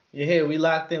You here? We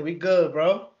locked in. We good,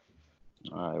 bro.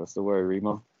 All right, what's the word,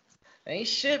 Remo? Ain't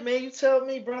shit, man. You tell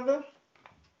me, brother.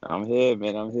 I'm here,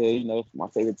 man. I'm here. My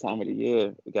favorite time of the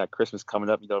year. We got Christmas coming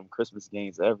up. Christmas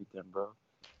games, everything, bro.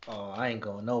 Oh, I ain't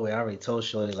going nowhere. I already told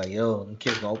Shorty, like, yo, them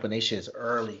kids gonna open their shits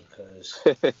early, cause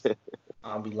That's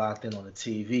I'll be locked in on the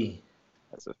TV.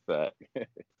 a fact.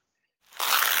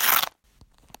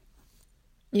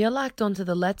 You're locked onto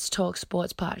the Let's Talk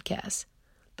Sports podcast,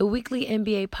 the weekly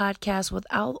NBA podcast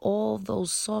without all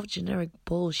those soft, generic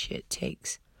bullshit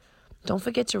takes. Don't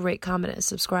forget to rate, comment, and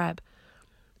subscribe.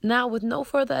 Now, with no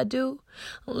further ado,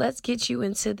 let's get you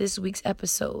into this week's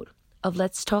episode of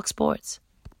Let's Talk Sports.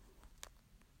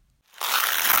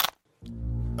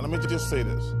 And let me just say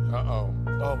this. Uh-oh.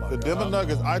 Oh, my The God. Denver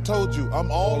Nuggets, I told you,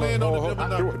 I'm all in on the Denver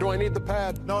Nuggets. Do I need the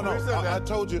pad? No, I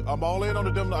told you, I'm all in on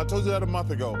the Denver Nuggets. I told you that a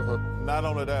month ago. Not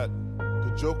only that,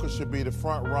 the Joker should be the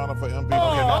front runner for MVP.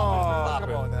 Stop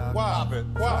it. On now. Why? Stop it.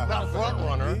 Why? Not front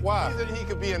runner. Why? He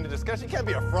could be in the discussion. He can't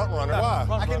be a front runner. Why?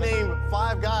 I can name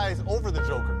 5 guys over the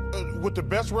Joker. With the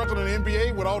best record in the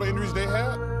NBA, with all the injuries they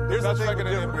had? Here's Best the thing record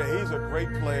with in Denver. NBA. He's a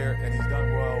great player and he's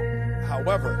done well.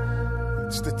 However,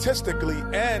 statistically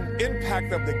and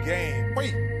impact of the game.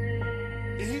 Wait,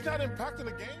 he's not impacting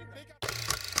the game?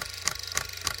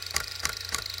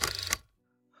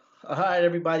 All right,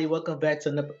 everybody, welcome back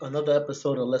to another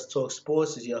episode of Let's Talk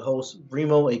Sports. It's your host,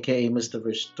 Remo, aka Mr.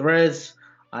 Rich Threads.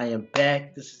 I am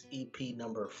back. This is EP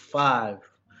number 5.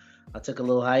 I took a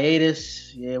little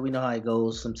hiatus. Yeah, we know how it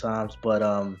goes sometimes, but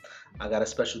I got a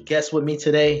special guest with me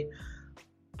today,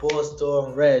 Boss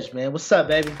Dog Reg, man. What's up,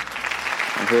 baby?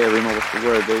 I'm here, Remo. What's the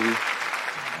word, baby?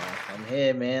 I'm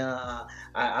here, man.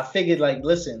 I figured, like,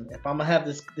 listen, if I'm gonna have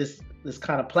this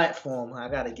kind of platform, I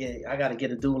gotta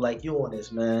get a dude like you on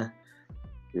this, man.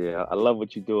 Yeah, I love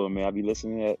what you're doing, man. I be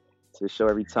listening to the show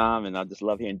every time, and I just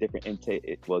love hearing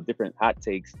different hot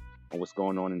takes on what's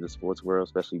going on in the sports world,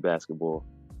 especially basketball.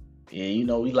 Yeah, you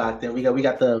know, we locked in. We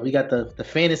got the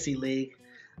fantasy league.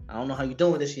 I don't know how you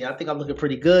doing this year. I think I'm looking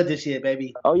pretty good this year,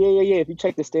 baby. Oh yeah. If you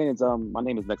check the standings, my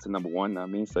name is next to number 1. I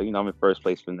mean, so I'm in first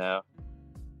place for now.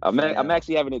 I'm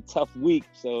actually having a tough week,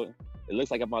 so it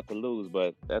looks like I'm about to lose,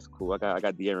 but that's cool. I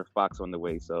got De'Aaron Fox on the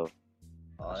way, so.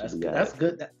 Oh, that's good. That's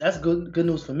good. That's good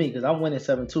news for me because I'm winning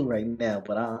 7-2 right now.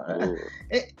 But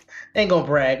ain't gonna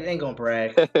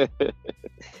brag.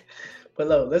 But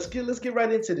look, let's get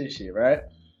right into this shit, right?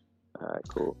 All right,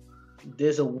 cool.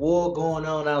 There's a war going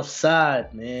on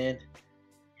outside, man.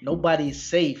 Nobody's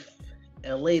safe.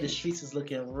 LA, the streets is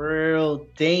looking real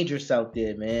dangerous out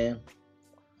there, man.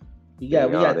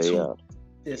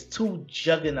 There's 2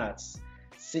 juggernauts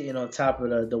sitting on top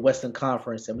of the Western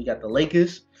Conference, and we got the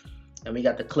Lakers and we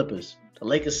got the Clippers. The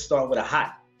Lakers start with a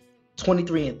hot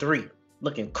 23-3,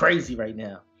 looking crazy right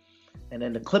now, and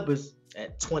then the Clippers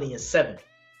at 20-7.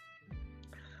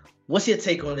 What's your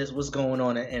take on this? What's going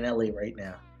on in LA right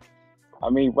now? I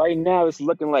mean, right now it's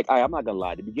looking like I'm not gonna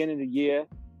lie. At the beginning of the year,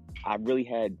 I really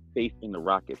had faith in the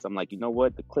Rockets. I'm like, you know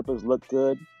what? The Clippers look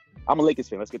good. I'm a Lakers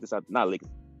fan. Let's get this out. Not a Lakers.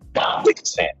 I'm a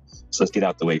Lakers fan. So let's get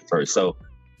out the way first. So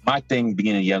my thing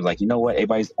beginning of the year, I was like, you know what?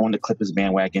 Everybody's on the Clippers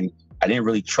bandwagon. I didn't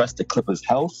really trust the Clippers'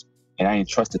 health, and I didn't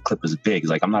trust the Clippers' bigs.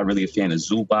 Like, I'm not really a fan of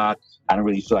Zubac. I don't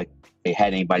really feel like they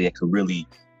had anybody that could really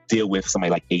deal with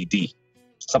somebody like AD.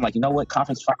 So I'm like, you know what?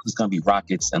 Conference finals is going to be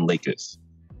Rockets and Lakers.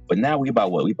 But now we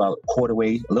about a quarter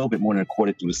way, a little bit more than a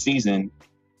quarter through the season,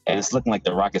 and it's looking like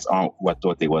the Rockets aren't who I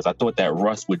thought they was. I thought that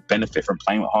Russ would benefit from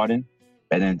playing with Harden.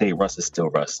 At the end of the day, Russ is still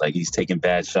Russ. Like, he's taking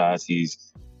bad shots.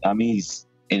 He's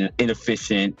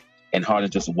inefficient, and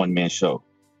Harden's just a one-man show.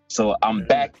 So I'm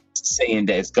back saying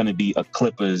that it's going to be a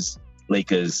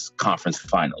Clippers-Lakers conference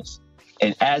finals.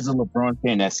 And as a LeBron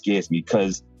fan, that scares me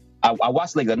because I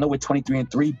watch Lakers. I know we're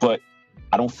 23-3, but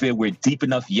I don't feel we're deep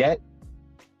enough yet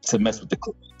to mess with the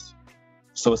Clippers.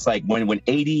 So it's like when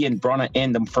AD and Bron are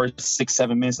in the first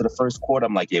 6-7 minutes of the first quarter,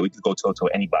 I'm like, yeah, we could go toe-to-toe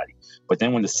anybody. But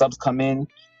then when the subs come in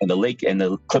and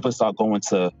the Clippers start going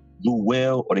to Lou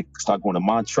Will or they start going to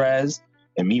Montrez,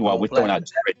 and meanwhile we're throwing out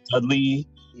Jared Dudley,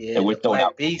 and we're throwing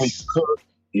out Quinn Cook.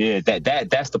 Yeah,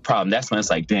 that's the problem. That's when it's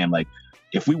like, damn, like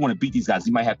if we want to beat these guys,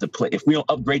 we might have to play. If we don't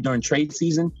upgrade during trade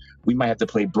season, we might have to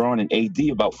play Bron and AD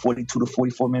about 42 to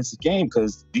 44 minutes a game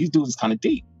because these dudes is kind of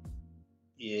deep.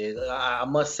 Yeah, I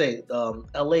must say,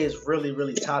 LA is really,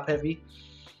 really top heavy.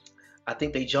 I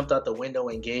think they jumped out the window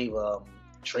and gave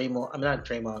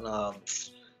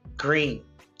Green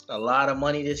a lot of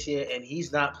money this year, and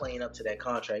he's not playing up to that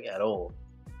contract at all.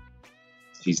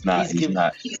 He's not.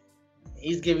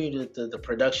 He's giving you the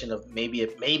production of maybe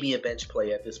a bench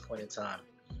play at this point in time.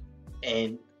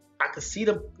 And I could see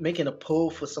them making a pull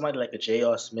for somebody like a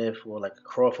J.R. Smith or like a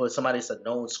Crawford, somebody that's a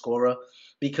known scorer.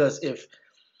 Because if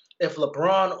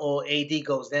LeBron or AD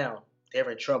goes down, they're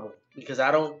in trouble. Because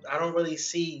I don't really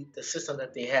see the system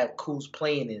that they have Kuz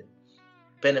playing in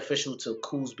beneficial to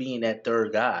Kuz being that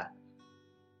third guy.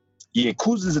 Yeah,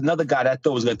 Kuz is another guy that I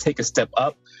thought was going to take a step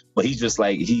up, but he's just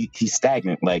like he's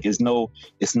stagnant. Like there's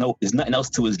nothing else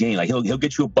to his game. Like he'll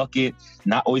get you a bucket,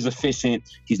 not always efficient.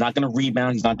 He's not going to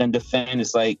rebound. He's not going to defend.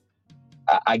 It's like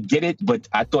I get it, but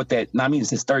I thought that. I mean, it's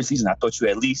his third season. I thought you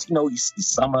at least,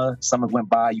 summer went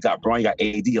by. You got Braun, you got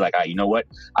AD. Like, you know what?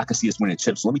 I can see us winning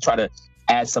chips. So let me try to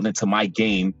add something to my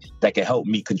game that can help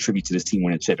me contribute to this team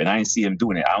winning chip. And I didn't see him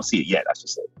doing it. I don't see it yet, I should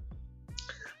say.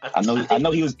 I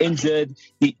know he was injured.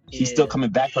 He's still coming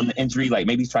back from the injury. Like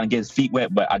maybe he's trying to get his feet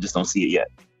wet, but I just don't see it yet.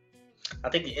 I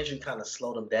think the injury kind of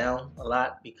slowed him down a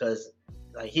lot because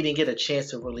he didn't get a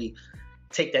chance to really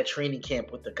take that training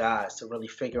camp with the guys to really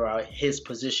figure out his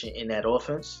position in that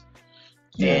offense.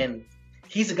 Yeah. And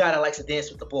he's a guy that likes to dance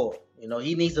with the ball.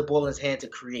 He needs the ball in his hand to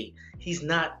create. He's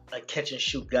not a catch and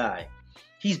shoot guy.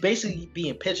 He's basically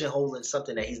being pigeonholed in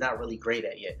something that he's not really great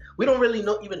at yet. We don't really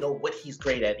even know what he's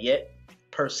great at yet,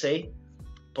 per se.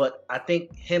 But I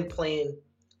think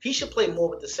he should play more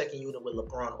with the second unit with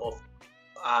LeBron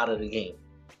out of the game.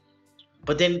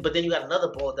 But then you got another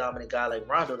ball dominant guy like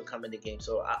Rondo to come in the game.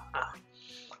 So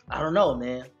I don't know,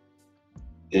 man.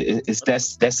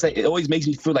 It always makes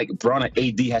me feel like Braun and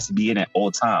AD has to be in at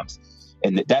all times.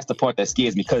 And that's the part that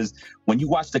scares me because when you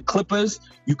watch the Clippers,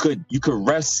 you could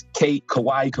rest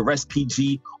Kawhi, you could rest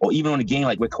PG, or even on a game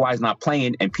like where Kawhi's not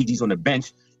playing and PG's on the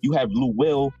bench, you have Lou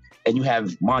Will and you have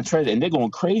Montrezl, and they're going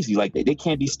crazy. Like they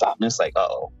can't be stopped. And it's like,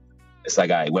 uh-oh. It's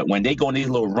like, all right, when they go on these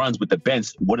little runs with the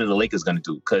bench, what are the Lakers going to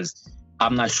do? Because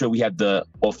I'm not sure we have the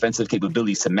offensive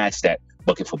capabilities to match that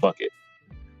bucket for bucket.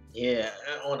 Yeah.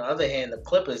 On the other hand, the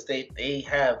Clippers, they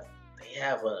have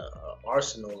an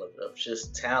arsenal of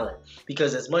just talent.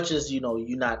 Because as much as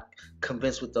you're not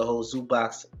convinced with the whole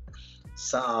Zubac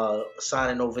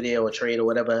signing over there or trade or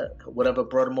whatever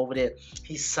brought him over there,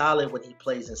 he's solid when he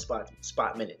plays in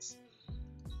spot minutes.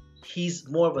 He's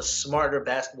more of a smarter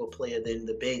basketball player than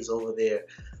the bigs over there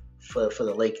for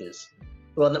the Lakers.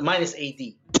 Well, minus AD,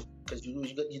 because you're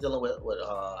dealing with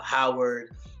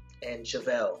Howard and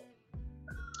JaVale.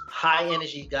 High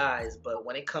energy guys, but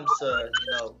when it comes to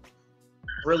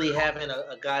really having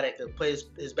a guy that can play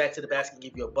his back to the basket and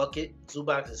give you a bucket,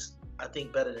 Zubac is, I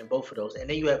think, better than both of those. And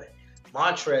then you have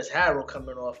Montrezl Harrell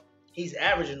coming off. He's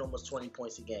averaging almost 20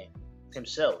 points a game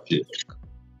himself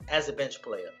as a bench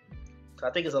player. So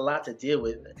I think it's a lot to deal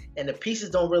with. And the pieces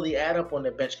don't really add up on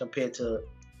the bench compared to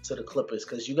the Clippers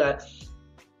because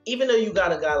even though you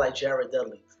got a guy like Jared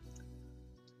Dudley,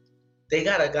 they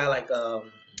got a guy like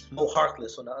Mo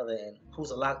Harkless on the other end,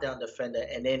 who's a lockdown defender,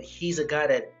 and then he's a guy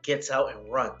that gets out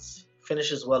and runs,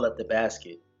 finishes well at the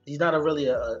basket. He's not really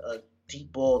a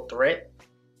deep ball threat,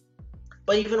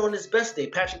 but even on his best day,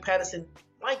 Patrick Patterson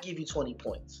might give you 20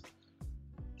 points.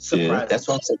 Surprising. Yeah, that's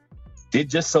what I'm saying. They're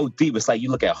just so deep. It's like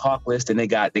you look at Harkless, and they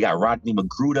got Rodney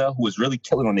McGruder, who was really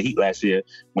killing on the Heat last year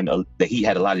when the Heat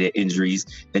had a lot of their injuries.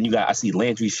 Then I see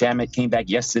Landry Shamet came back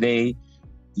yesterday.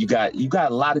 You got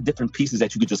a lot of different pieces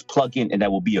that you could just plug in and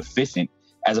that will be efficient,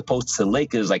 as opposed to the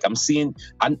Lakers. Like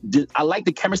I like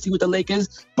the chemistry with the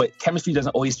Lakers, but chemistry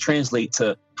doesn't always translate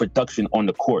to production on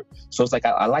the court. So it's like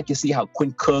I like to see how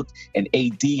Quinn Cook and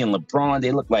AD and LeBron,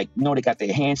 they look like, they got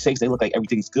their handshakes, they look like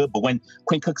everything's good. But when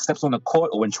Quinn Cook steps on the court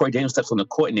or when Troy Daniels steps on the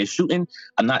court and they're shooting,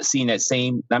 I'm not seeing that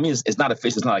same. I mean, it's not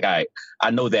efficient. It's not like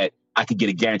I know that I could get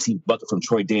a guaranteed bucket from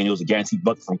Troy Daniels, a guaranteed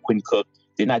bucket from Quinn Cook.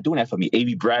 They're not doing that for me.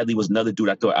 A.B. Bradley was another dude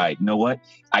I thought, all right, you know what?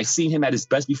 I seen him at his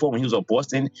best before when he was on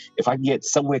Boston. If I can get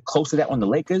somewhere close to that on the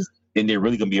Lakers, then they're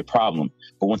really going to be a problem.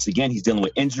 But once again, he's dealing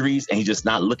with injuries and he's just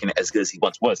not looking as good as he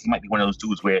once was. He might be one of those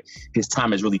dudes where his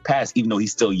time has really passed, even though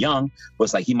he's still young, but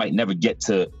it's like he might never get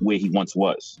to where he once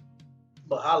was.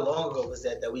 But how long ago was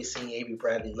that we seen A.B.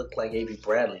 Bradley look like A.B.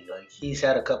 Bradley? Like, he's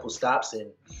had a couple stops,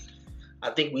 and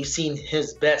I think we've seen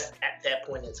his best at that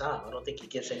point in time. I don't think he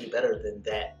gets any better than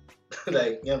that.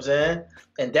 Like, you know what I'm saying?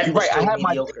 And that was still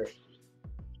mediocre.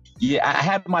 I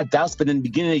had my doubts, but in the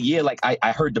beginning of the year, like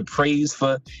I heard the praise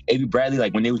for A.B. Bradley,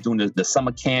 like when they was doing the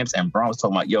summer camps and Braun was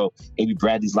talking about, A.B.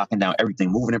 Bradley's locking down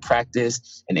everything, moving in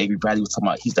practice, and A.B. Bradley was talking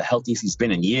about he's the healthiest he's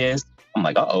been in years. I'm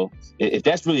like, if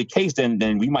that's really the case,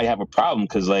 then we might have a problem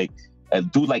because like a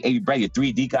dude like A.B. Bradley, a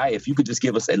 3D guy, if you could just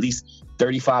give us at least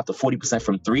 35 to 40%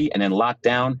 from three and then lock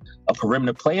down a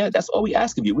perimeter player, that's all we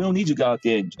ask of you. We don't need you to go out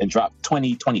there and drop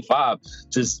 20, 25.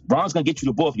 Just Braun's going to get you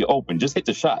the ball if you're open. Just hit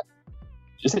the shot.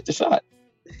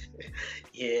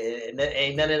 Yeah, and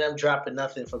ain't none of them dropping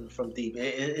nothing from deep.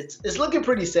 It's looking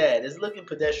pretty sad. It's looking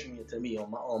pedestrian to me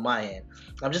on my end.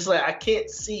 I'm just like, I can't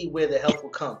see where the help will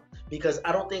come because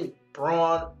I don't think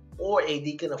Braun or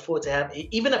AD can afford to have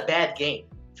even a bad game.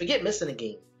 Forget missing a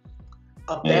game.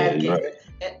 A bad game. Right.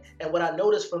 And what I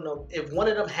noticed from them, if one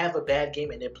of them have a bad game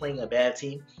and they're playing a bad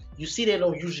team, you see they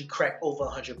don't usually crack over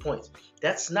 100 points.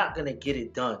 That's not going to get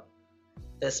it done,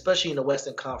 especially in the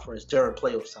Western Conference during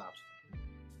playoff times.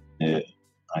 Yeah,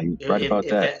 I'm right about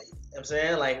that. I'm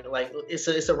saying like it's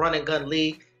a run and gun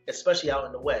league, especially out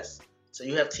in the West. So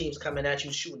you have teams coming at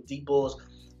you shooting deep balls.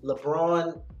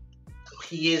 LeBron,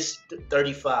 he is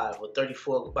 35 or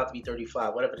 34, about to be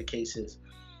 35, whatever the case is.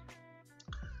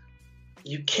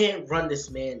 You can't run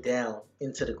this man down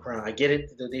into the ground. I get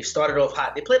it. They started off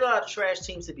hot. They played a lot of trash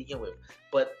teams to begin with,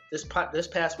 but this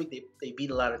past week they beat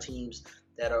a lot of teams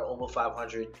that are over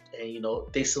 500, and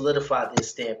they solidified their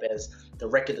stamp as the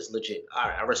record is legit. All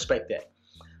right, I respect that.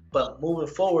 But moving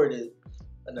forward in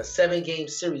a 7-game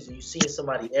series, and you're seeing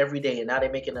somebody every day, and now they're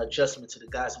making an adjustment to the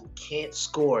guys who can't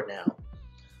score now.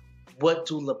 What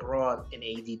do LeBron and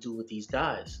AD do with these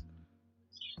guys?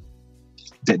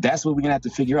 That's what we're gonna have to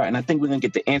figure out, and I think we're gonna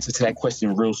get the answer to that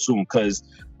question real soon. Because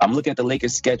I'm looking at the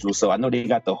Lakers' schedule, so I know they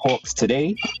got the Hawks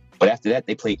today, but after that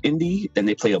they play Indy, then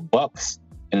they play the Bucks,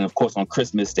 and of course on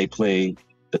Christmas they play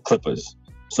the Clippers.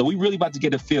 So we really about to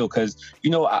get a feel, because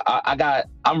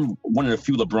I'm one of the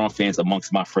few LeBron fans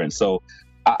amongst my friends, so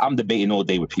I'm debating all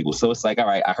day with people. So it's like, all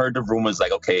right, I heard the rumors,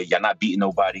 like, okay, y'all not beating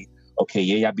nobody. Okay,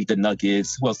 yeah, y'all beat the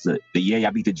Nuggets. Who else?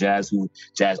 Y'all beat the Jazz, who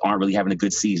Jazz aren't really having a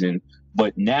good season.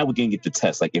 But now we're going to get the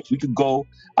test. Like, if we could go,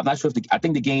 I'm not sure I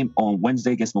think the game on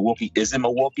Wednesday against Milwaukee is in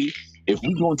Milwaukee. If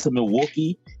we go into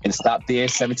Milwaukee and stop their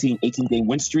 17, 18-game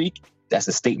win streak, that's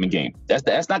a statement game.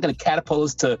 That's not going to catapult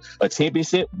us to a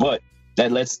championship, but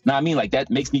that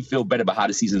makes me feel better about how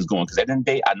the season is going. Because at the end of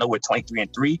the day, I know we're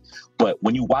 23-3, but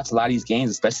when you watch a lot of these games,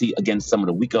 especially against some of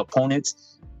the weaker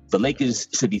opponents, the Lakers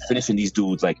should be finishing these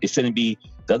dudes. Like, it shouldn't be.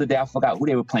 The other day, I forgot who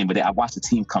they were playing, but I watched the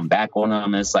team come back on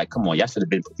them, and it's like, come on, y'all should have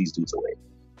been put these dudes away.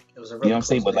 It was a really, you know what I'm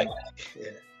saying? But like,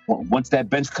 once that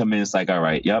bench come in, it's like, all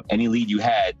right, yep, any lead you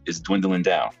had is dwindling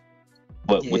down.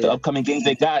 But with the upcoming games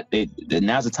they got,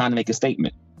 now's the time to make a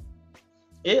statement.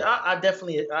 Yeah, I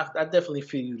definitely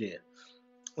feel you there.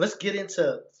 Let's get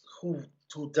into who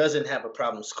doesn't have a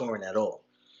problem scoring at all.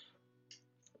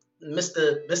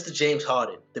 Mr. James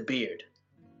Harden, the beard.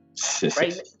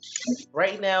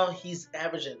 Right now, he's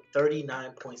averaging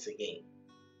 39 points a game.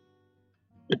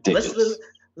 Ridiculous.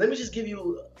 Let me just give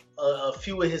you a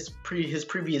few of his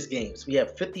previous games. We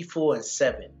have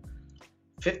 54-7,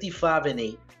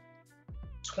 55-8,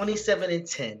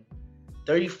 27-10,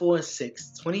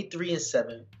 34-6,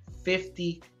 23-7,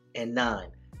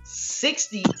 50-9,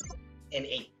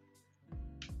 60-8.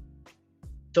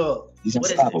 Dog. He's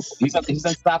unstoppable. He's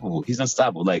unstoppable. He's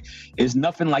unstoppable. Like, it's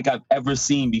nothing like I've ever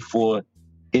seen before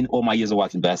in all my years of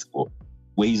watching basketball,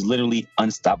 where he's literally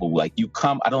unstoppable. Like,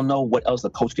 I don't know what else a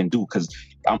coach can do, because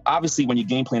obviously when you're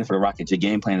game planning for the Rockets, you're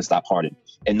game planning to stop Harden.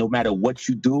 And no matter what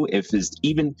you do, if it's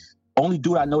even only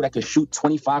dude I know that can shoot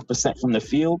 25% from the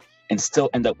field and still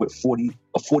end up with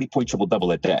a 40-point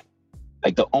triple-double at that.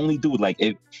 Like, the only dude, like,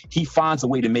 if he finds a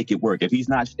way to make it work, if his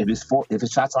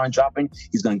shots aren't dropping,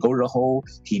 he's gonna go to the hole.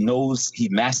 He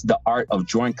mastered the art of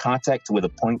drawing contact to where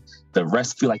the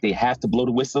rest feel like they have to blow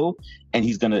the whistle, and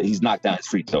he's knocked down his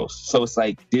free throws. So it's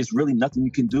like, there's really nothing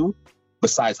you can do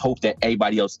besides hope that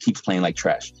everybody else keeps playing like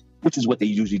trash, which is what they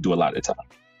usually do a lot of the time.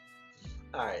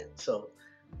 All right, so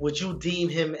would you deem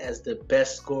him as the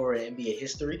best scorer in NBA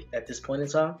history at this point in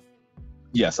time?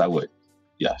 Yes, I would.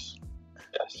 Yes.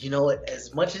 You know,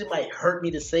 as much as it might hurt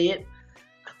me to say it,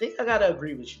 I think I gotta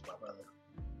agree with you, my brother.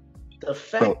 The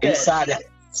fact that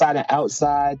inside and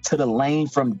outside, to the lane,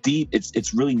 from deep,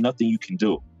 it's really nothing you can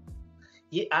do.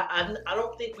 Yeah, I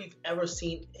don't think we've ever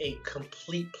seen a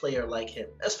complete player like him.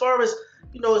 As far as,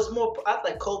 it's more, I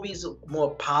like Kobe's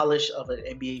more polished of an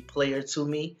NBA player to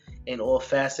me in all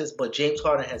facets, but James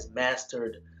Harden has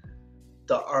mastered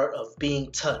the art of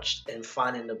being touched and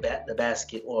finding the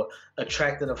basket, or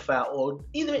attracting a foul, or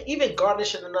even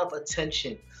garnishing enough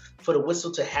attention for the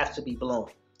whistle to have to be blown.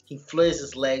 He flares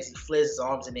his legs, he flares his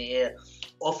arms in the air.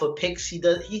 Off of picks,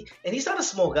 and he's not a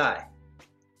small guy.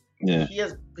 Yeah. He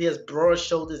has broad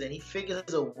shoulders, and he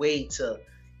figures a way to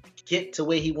get to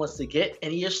where he wants to get.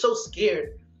 And he is so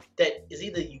scared that it's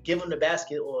either you give him the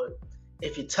basket, or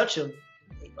if you touch him,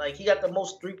 like, he got the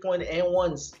most 3-point and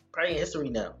ones probably in history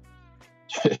now.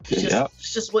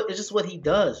 It's just what he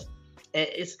does, and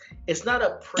it's not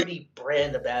a pretty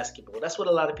brand of basketball. That's what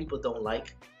a lot of people don't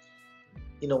like.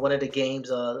 one of the games,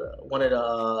 one of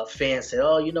the fans said,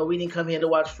 "Oh, we didn't come here to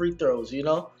watch free throws,"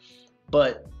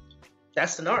 but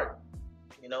that's an art.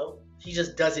 He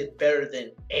just does it better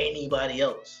than anybody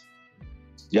else.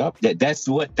 Yep, that's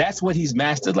what he's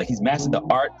mastered. Like, he's mastered the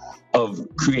art of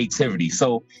creativity.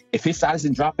 So if his shot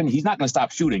isn't dropping, he's not going to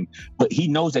stop shooting. But he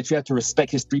knows that you have to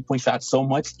respect his 3-point shot so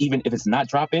much, even if it's not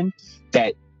dropping,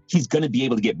 that he's going to be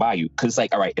able to get by you. Because it's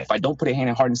like, all right, if I don't put a hand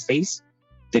in Harden's face,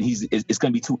 then it's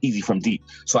going to be too easy from deep.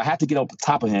 So I have to get up the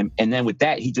top of him, and then with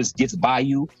that, he just gets by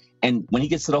you. And when he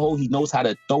gets to the hole, he knows how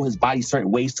to throw his body certain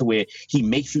ways to where he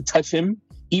makes you touch him.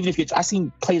 Even if I've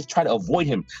seen players try to avoid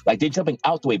him, like they're jumping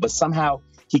out the way, but somehow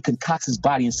he concocts his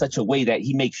body in such a way that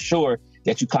he makes sure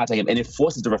that you contact him, and it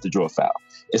forces the ref to draw a foul.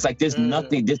 It's like there's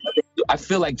nothing. I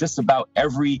feel like just about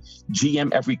every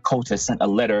GM, every coach has sent a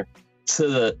letter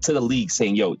to the league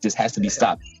saying, "Yo, this has to be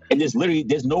stopped." And there's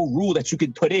no rule that you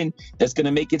can put in that's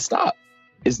gonna make it stop.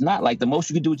 It's not like the most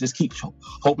you can do is just keep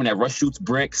hoping that Russ shoots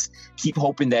bricks. Keep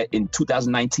hoping that in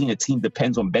 2019 a team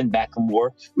depends on Ben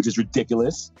McLemore, which is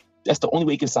ridiculous. That's the only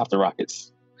way you can stop the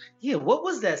Rockets. Yeah, what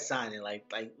was that signing? Like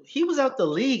he was out the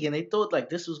league and they thought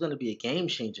like this was going to be a game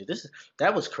changer.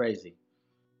 That was crazy.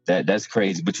 That's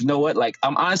crazy. But you know what? Like,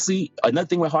 I'm honestly, another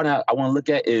thing with Harden I want to look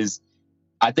at is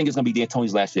I think it's going to be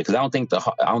D'Antoni's last year, because I don't think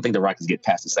the Rockets get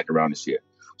past the second round this year.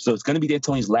 So it's going to be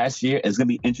D'Antoni's last year, and it's going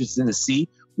to be interesting to see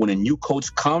when a new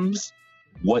coach comes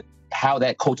how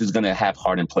that coach is going to have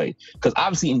Harden play. Because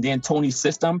obviously in D'Antoni's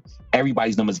system,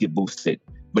 everybody's numbers get boosted.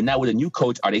 But now with a new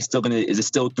coach, is it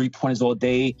still 3-pointers all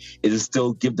day? Is it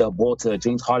still give the ball to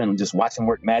James Harden and just watch him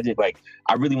work magic? Like,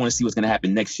 I really want to see what's going to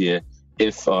happen next year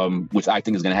if, which I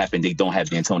think is going to happen, they don't have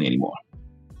D'Antoni anymore.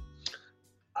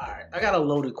 All right, I got a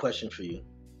loaded question for you.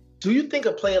 Do you think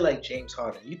a player like James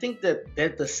Harden, you think that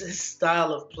his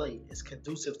style of play is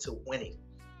conducive to winning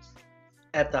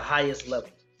at the highest level?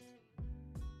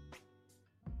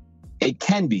 It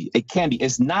can be.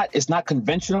 It's not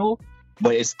conventional,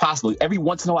 but it's possible. Every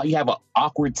once in a while, you have an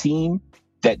awkward team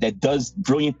that does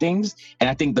brilliant things, and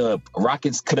I think the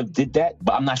Rockets could have did that,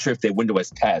 but I'm not sure if their window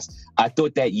has passed. I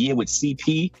thought that year with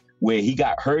CP, where he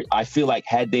got hurt, I feel like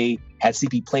had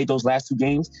CP played those last 2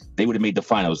 games, they would have made the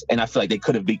finals, and I feel like they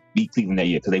could have beat Cleveland that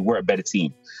year because they were a better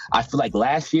team. I feel like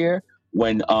last year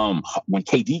when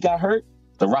KD got hurt,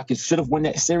 the Rockets should have won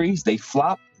that series. They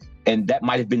flopped, and that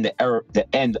might have been the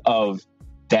end of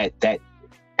that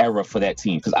era for that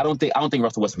team, because I don't think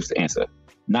Russell Westbrook's the answer.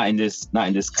 Not in this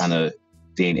kind of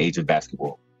day and age of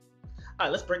basketball. All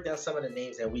right, let's break down some of the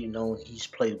names that we've known he's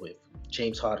played with.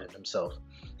 James Harden himself.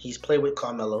 He's played with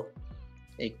Carmelo.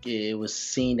 It was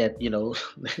seen that,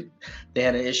 they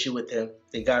had an issue with him.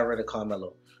 They got rid of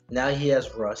Carmelo. Now he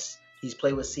has Russ. He's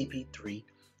played with CP3.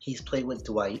 He's played with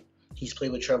Dwight. He's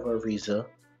played with Trevor Ariza.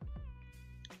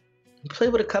 He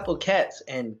played with a couple cats,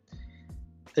 and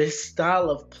this style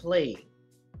of play,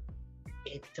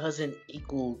 it doesn't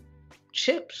equal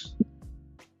chips.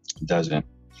 It doesn't.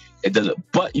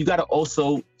 But you got to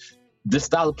also, this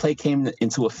style of play came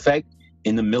into effect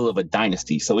in the middle of a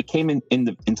dynasty. So it came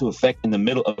into effect in the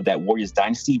middle of that Warriors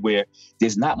dynasty where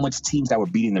there's not much teams that were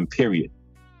beating them, period.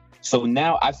 So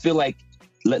now I feel like,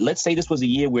 let's say this was a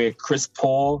year where Chris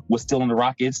Paul was still in the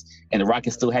Rockets and the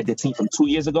Rockets still had their team from 2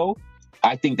 years ago.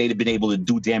 I think they'd have been able to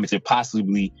do damage and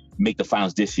possibly make the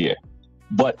finals this year.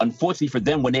 But unfortunately for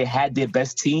them, when they had their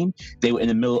best team, they were in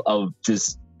the middle of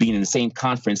just being in the same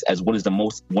conference as one of the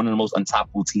most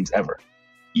unstoppable teams ever.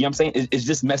 You know what I'm saying? It's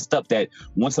just messed up that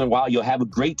once in a while you'll have a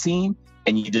great team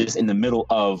and you're just in the middle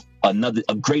of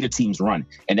a greater team's run.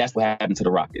 And that's what happened to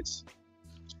the Rockets.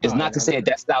 It's not to say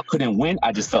that style couldn't win.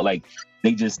 I just felt like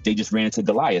they just ran into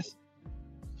Goliath.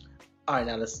 All right,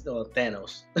 now let's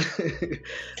Thanos.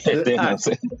 Thanos.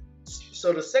 Right.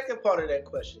 So the second part of that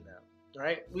question now,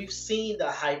 right? We've seen the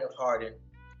height of Harden,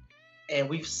 and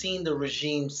we've seen the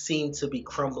regime seem to be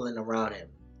crumbling around him.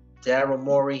 Daryl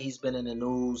Morey, he's been in the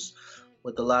news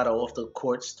with a lot of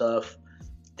off-the-court stuff.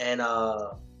 And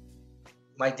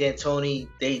Mike D'Antoni,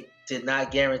 they did not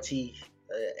guarantee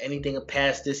anything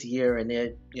past this year, and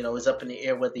it's up in the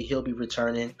air whether he'll be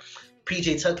returning.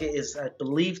 PJ Tucker is, I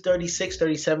believe, 36,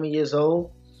 37 years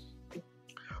old.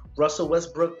 Russell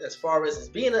Westbrook, as far as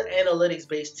being an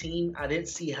analytics-based team, I didn't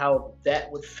see how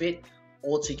that would fit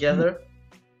altogether.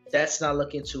 That's not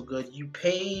looking too good. You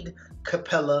paid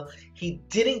Capella. He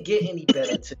didn't get any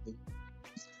better to me.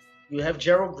 You have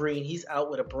Gerald Green. He's out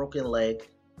with a broken leg.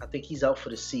 I think he's out for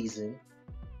the season.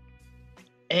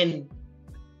 And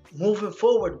moving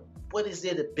forward, what is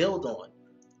there to build on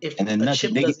if a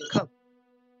chip doesn't come?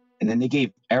 And then they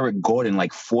gave Eric Gordon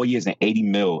like 4 years and $80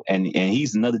 million. And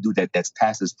he's another dude that's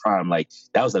past his prime. Like,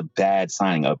 that was a bad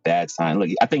signing. Look,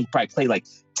 I think he probably played like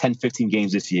 10, 15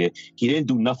 games this year. He didn't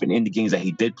do nothing in the games that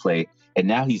he did play. And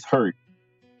now he's hurt.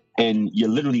 And you're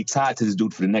literally tied to this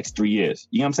dude for the next 3 years.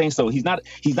 You know what I'm saying? So he's not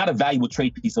a valuable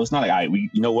trade piece. So it's not like, all right, we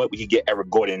could get Eric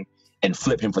Gordon and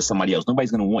flip him for somebody else. Nobody's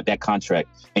going to want that contract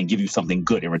and give you something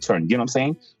good in return. You know what I'm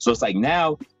saying? So it's like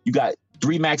now you got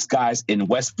 3 max guys in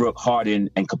Westbrook, Harden,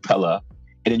 and Capella.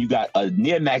 And then you got a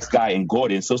near max guy in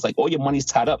Gordon. So it's like all your money's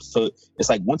tied up. So it's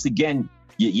like, once again,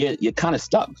 you're kind of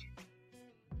stuck.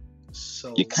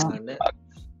 So You're kinda stuck.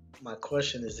 My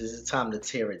question is it time to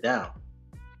tear it down?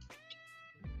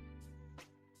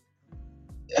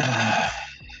 I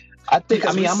think,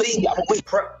 Because I'm gonna see.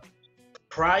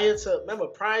 Prior to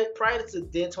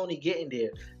D'Antoni getting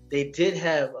there, they did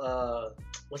have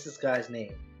what's this guy's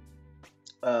name?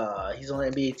 He's on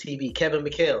NBA TV, Kevin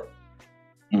McHale.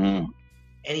 Mm-hmm.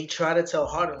 And he tried to tell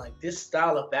Harden, like, this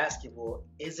style of basketball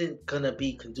isn't gonna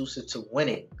be conducive to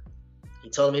winning. He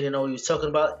told him he didn't know what he was talking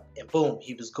about, and boom,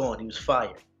 he was gone. He was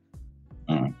fired.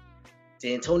 Mm-hmm.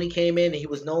 D'Antoni came in, and he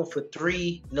was known for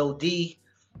 3, no D,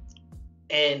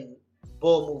 and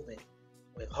ball movement.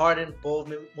 With Harden, ball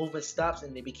movement stops,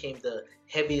 and they became the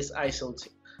heaviest ISO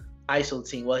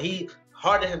team. Well,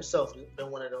 Harden himself has been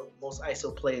one of the most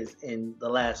ISO players in the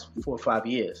last 4 or 5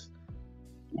 years.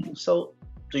 So,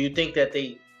 do you think that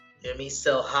they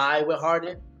sell high with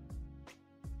Harden?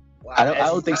 Well, I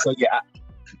don't think so. Yeah,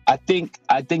 I think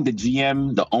the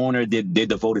GM, the owner, they're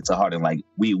devoted to Harden. Like,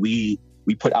 we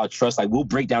put our trust. Like, we'll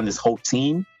break down this whole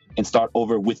team and start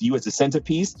over with you as a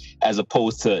centerpiece, as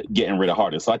opposed to getting rid of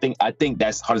Harden. So I think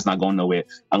that's Harden's not going nowhere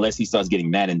unless he starts getting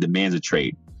mad and demands a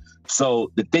trade.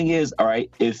 So the thing is, all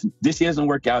right, if this year doesn't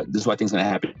work out, this is what I think is going to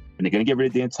happen. And they're going to get rid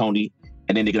of D'Antoni,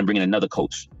 and then they're going to bring in another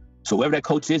coach. So whoever that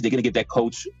coach is, they're going to get that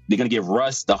coach. They're going to give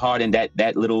Russ, the Harden,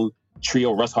 that little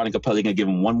trio, Russ, Harden, Capella. They're going to give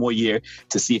him one more year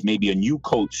to see if maybe a new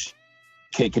coach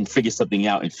can figure something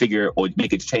out and figure or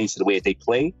make a change to the way that they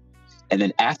play. And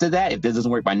then after that, if this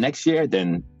doesn't work by next year,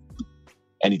 then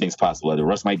anything's possible. The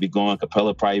Russ might be gone,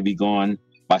 Capella probably be gone.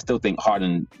 But I still think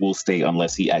Harden will stay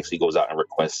unless he actually goes out and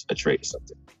requests a trade or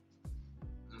something.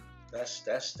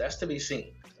 That's to be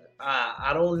seen.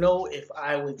 I don't know if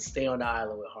I would stay on the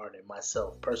island with Harden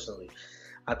myself personally,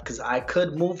 because I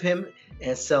could move him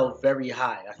and sell very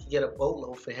high. I can get a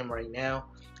boatload for him right now,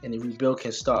 and the rebuild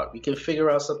can start. We can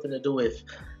figure out something to do with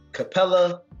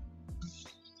Capella.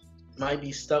 Might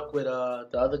be stuck with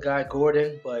the other guy,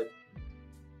 Gordon, but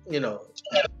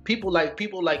people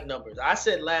like numbers. I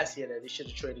said last year that they should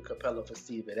have traded Capella for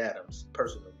Steven Adams,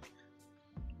 personally.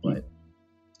 But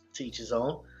to each his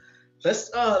own. Let's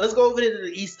go over to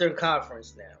the Eastern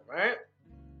Conference now, right?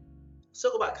 Let's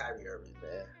talk about Kyrie Irving,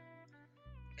 man.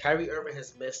 Kyrie Irving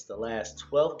has missed the last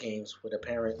 12 games with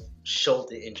apparent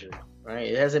shoulder injury, right?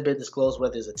 It hasn't been disclosed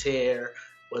whether it's a tear,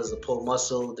 whether it's a pulled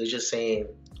muscle. They're just saying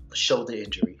a shoulder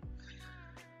injury.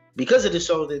 Because of the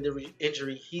shoulder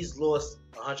injury, he's lost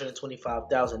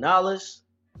 $125,000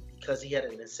 because he had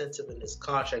an incentive in his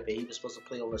contract that he was supposed to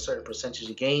play over a certain percentage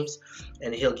of games,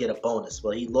 and he'll get a bonus.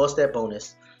 Well, he lost that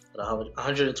bonus at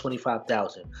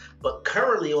 $125,000. But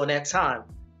currently on that time,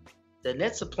 the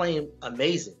Nets are playing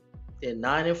amazing. They're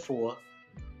 9-4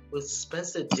 with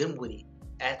Spencer Dinwiddie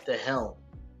at the helm,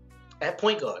 at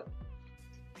point guard.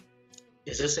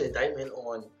 Is this an indictment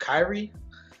on Kyrie,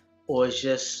 or is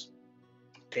just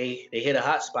they hit a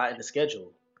hot spot in the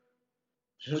schedule?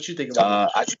 What you think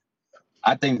about that?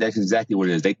 I think that's exactly what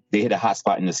it is. They hit a hot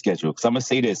spot in the schedule. Because I'm going to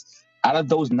say this. Out of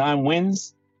those 9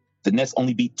 wins, the Nets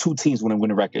only beat 2 teams when they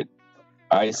win a record.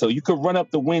 All right, so you could run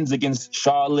up the wins against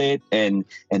Charlotte and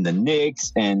the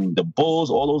Knicks and the Bulls,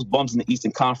 all those bums in the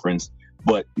Eastern Conference.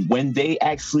 But when they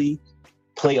actually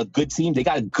play a good team, they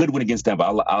got a good win against Denver.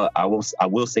 I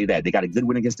will say that. They got a good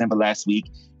win against Denver last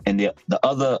week. And the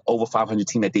other over 500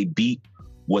 team that they beat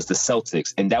was the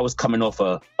Celtics. And that was coming off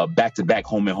a back-to-back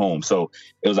home and home. So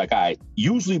it was like, all right,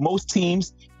 usually most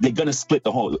teams, they're going to split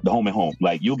the home and home.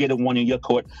 Like, you'll get one in your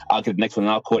court, I'll get the next one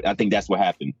in our court. I think that's what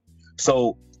happened.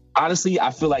 So honestly,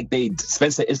 I feel like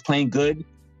Spencer is playing good,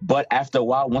 but after a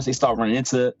while, once they start running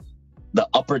into the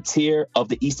upper tier of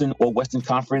the Eastern or Western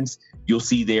Conference, you'll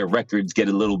see their records get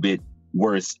a little bit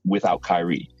worse without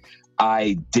Kyrie.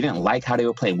 I didn't like how they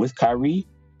were playing with Kyrie,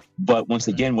 but once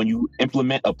again, when you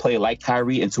implement a player like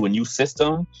Kyrie into a new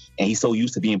system, and he's so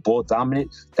used to being ball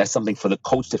dominant, that's something for the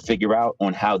coach to figure out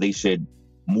on how they should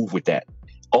move with that.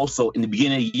 Also, in the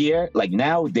beginning of the year, like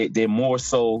now, they're more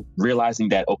so realizing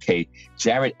that, okay,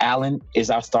 Jarrett Allen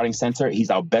is our starting center. He's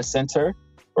our best center,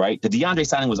 right? The DeAndre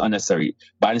signing was unnecessary,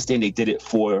 but I understand they did it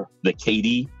for the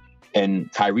KD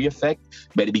and Kyrie effect.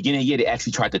 But at the beginning of the year, they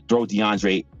actually tried to throw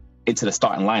DeAndre into the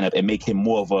starting lineup and make him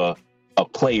more of a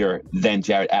player than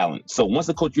Jared Allen. So once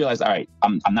the coach realized, all right,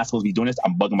 I'm not supposed to be doing this,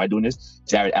 I'm bugging by doing this,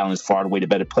 Jared Allen is far away the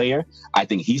better player, I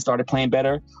think he started playing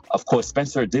better. Of course,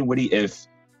 Spencer Dinwiddie, if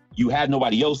you have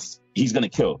nobody else, he's going to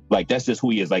kill. Like, that's just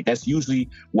who he is. Like, that's usually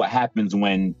what happens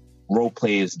when role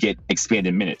players get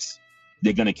expanded minutes.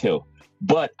 They're going to kill.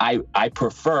 But I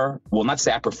prefer, well, not to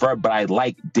say I prefer, but I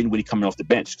like Dinwiddie coming off the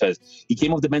bench, because he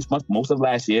came off the bench most of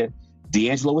last year.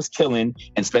 D'Angelo was killing,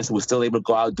 and Spencer was still able to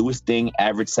go out, do his thing,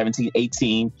 average 17,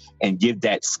 18, and give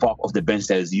that spark off the bench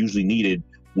that is usually needed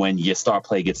when your star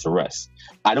player gets a rest.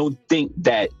 I don't think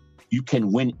that you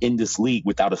can win in this league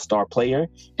without a star player,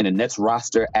 and the Nets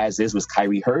roster as is, was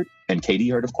Kyrie hurt and KD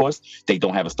hurt, of course, they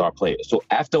don't have a star player. So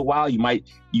after a while, you might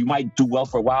do well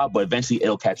for a while, but eventually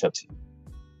it'll catch up to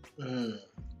you.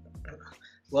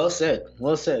 Well said.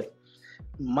 Well said.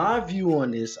 My view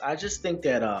on this, I just think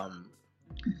that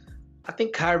I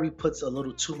think Kyrie puts a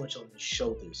little too much on his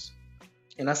shoulders.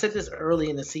 And I said this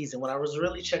early in the season when I was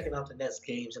really checking out the Nets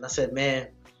games, and I said, man,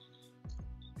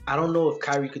 I don't know if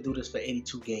Kyrie could do this for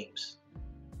 82 games.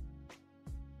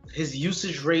 His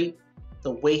usage rate,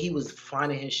 the way he was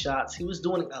finding his shots, he was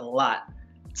doing a lot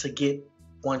to get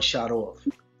one shot off.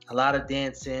 A lot of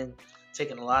dancing,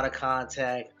 taking a lot of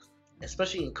contact,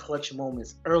 especially in clutch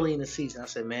moments early in the season. I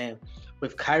said, man,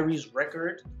 with Kyrie's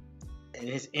record and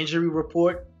his injury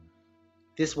report,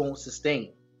 this won't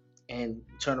sustain. And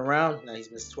turn around, now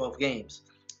he's missed 12 games.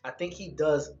 I think he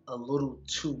does a little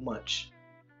too much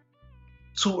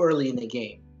too early in the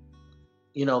game.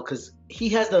 You know, because he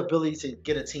has the ability to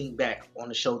get a team back on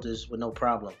the shoulders with no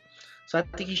problem. So I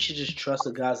think he should just trust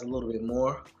the guys a little bit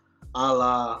more, a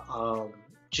la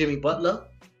Jimmy Butler.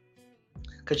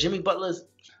 Because Jimmy Butler's,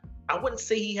 I wouldn't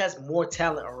say he has more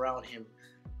talent around him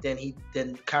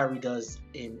than Kyrie does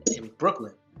in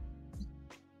Brooklyn.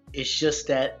 It's just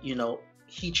that, you know,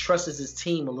 he trusts his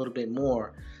team a little bit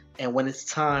more. And when it's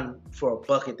time for a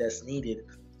bucket that's needed,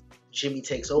 Jimmy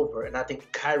takes over. And I think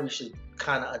Kyrie should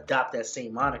kind of adopt that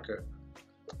same moniker.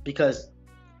 Because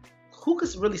who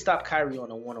could really stop Kyrie on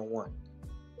a one-on-one?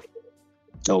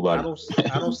 Nobody.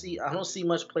 I don't see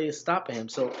much players stopping him.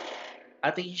 So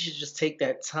I think he should just take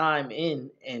that time in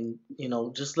and, you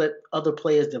know, just let other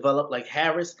players develop. Like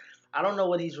Harris, I don't know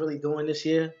what he's really doing this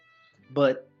year,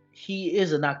 but he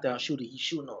is a knockdown shooter. He's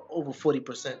shooting over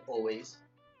 40% always.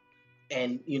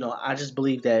 And, you know, I just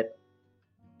believe that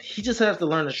he just has to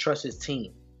learn to trust his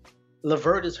team.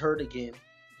 LeVert is hurt again.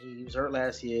 He was hurt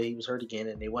last year. He was hurt again,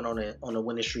 and they went on a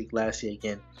winning streak last year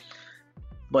again.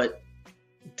 But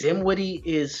Dinwiddie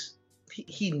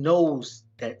he knows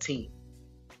that team.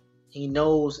 He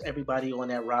knows everybody on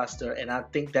that roster, and I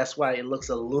think that's why it looks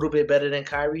a little bit better than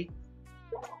Kyrie.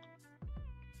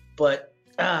 But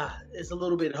it's a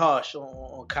little bit harsh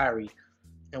on Kyrie.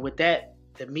 And with that,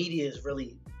 the media is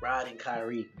really riding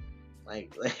Kyrie.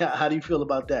 Like how do you feel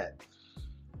about that?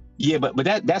 Yeah, but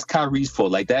that's Kyrie's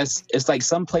fault. Like it's like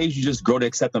some players you just grow to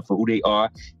accept them for who they are,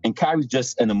 and Kyrie's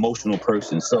just an emotional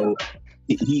person. So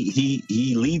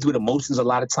he leads with emotions a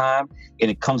lot of time, and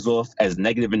it comes off as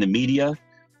negative in the media.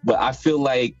 But I feel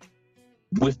like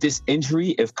with this injury,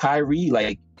 if Kyrie,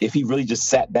 like, if he really just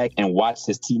sat back and watched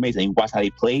his teammates and he watched how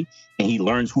they play and he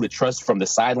learns who to trust from the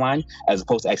sideline as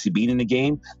opposed to actually being in the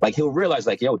game, like, he'll realize,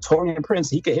 like, yo, Taurean Prince,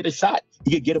 he could hit a shot.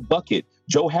 He could get a bucket.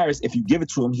 Joe Harris, if you give it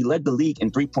to him, he led the league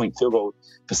in 3-point field goal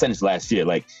percentage last year.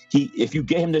 Like, if you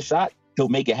get him the shot, he'll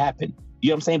make it happen. You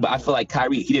know what I'm saying? But I feel like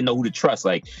Kyrie, he didn't know who to trust.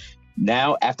 Like,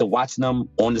 now, after watching them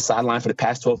on the sideline for the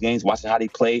past 12 games, watching how they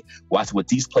play, watching what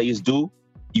these players do,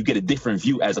 you get a different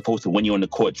view as opposed to when you're on the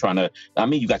court trying to, I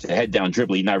mean, you got your head down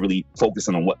dribbling, you're not really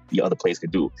focusing on what the other players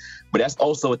could do. But that's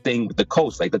also a thing with the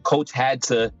coach. Like, the coach had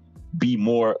to be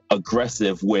more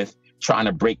aggressive with trying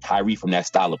to break Kyrie from that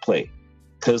style of play.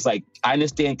 Because, like, I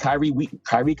understand Kyrie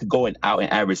could go out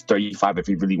and average 35 if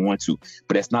he really wants to,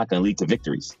 but that's not going to lead to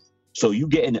victories. So you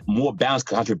getting more balanced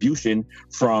contribution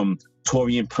from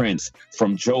Taurean Prince,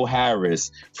 from Joe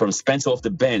Harris, from Spencer off the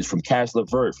bench, from Caris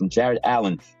LeVert, from Jared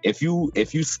Allen. If you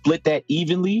split that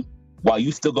evenly, while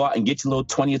you still go out and get your little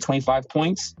 20 or 25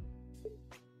 points,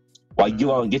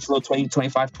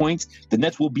 the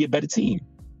Nets will be a better team.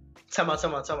 Time out.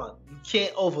 You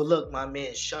can't overlook my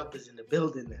man Shump is in the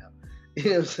building now. You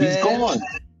know what I'm saying?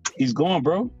 He's gone,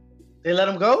 bro. They let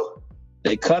him go?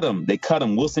 They cut him.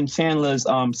 Wilson Chandler's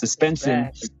suspension.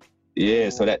 Yeah,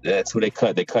 so that's who they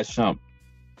cut. They cut Shump.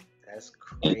 That's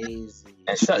crazy.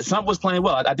 And Shump was playing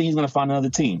well. I think he's going to find another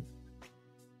team.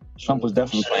 Shump was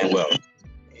definitely playing well.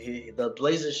 The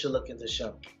Blazers should look into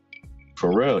Shump.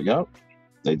 For real, yup.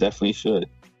 They definitely should.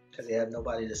 because they have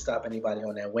nobody to stop anybody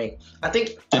on that wing. I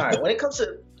think. All right, when it comes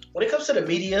to the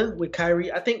media with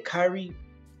Kyrie, I think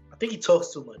he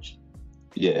talks too much.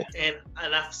 Yeah. And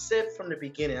I've said from the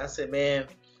beginning, I said, man,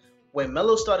 when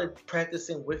Melo started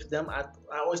practicing with them, I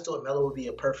always thought Melo would be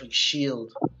a perfect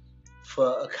shield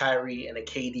for a Kyrie and a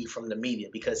KD from the media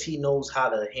because he knows how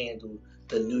to handle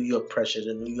the New York pressure,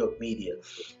 the New York media.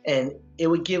 And it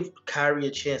would give Kyrie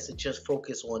a chance to just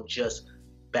focus on just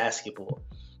basketball.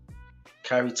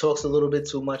 Kyrie talks a little bit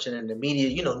too much, and then the media,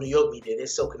 New York media, they're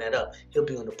soaking that up. He'll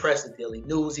be on the press, the Daily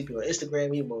News, he'll be on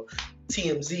Instagram, he'll be on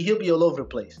TMZ, he'll be all over the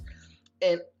place.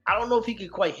 And I don't know if he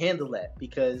could quite handle that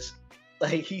because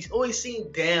he's always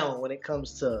seen down when it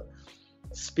comes to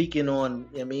speaking on,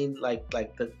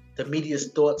 the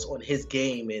media's thoughts on his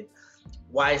game and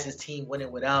why is his team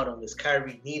winning without him? Is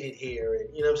Kyrie needed here?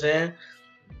 And you know what I'm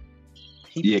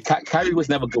saying? Kyrie was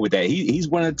never good with that. He's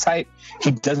one of the type,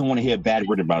 he doesn't want to hear a bad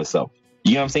word about himself.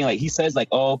 You know what I'm saying? Like he says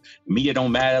oh, media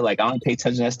don't matter. Like I don't pay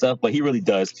attention to that stuff, but he really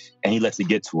does. And he lets it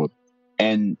get to him.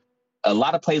 And a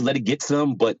lot of players let it get to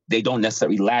them, but they don't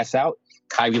necessarily lash out.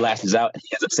 Kyrie lashes out and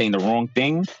he ends up saying the wrong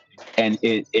thing. And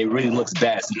it really looks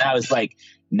bad. So now it's like,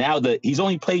 he's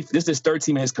only played, this is his third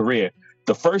team in his career.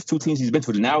 The first two teams he's been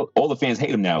to, now all the fans hate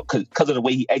him now because of the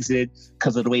way he exited,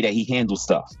 because of the way that he handles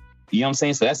stuff. You know what I'm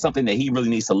saying? So that's something that he really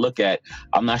needs to look at.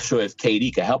 I'm not sure if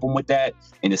KD could help him with that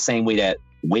in the same way that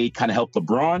Wade kind of helped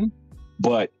LeBron,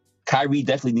 but Kyrie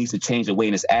definitely needs to change the way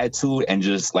in his attitude and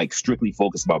just strictly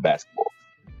focus about basketball.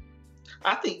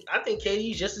 I think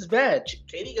KD's just as bad.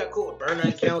 KD got caught with burner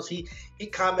accounts. He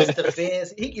comments to the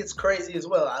fans. He gets crazy as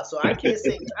well. So I can't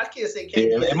say KD.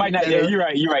 Yeah, it might not. Yeah, you're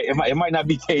right. It might not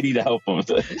be KD to help him.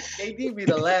 KD be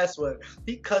the last one.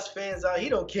 He cuss fans out. He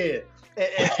don't care. And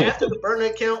after the burner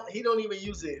account, he don't even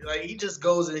use it. He just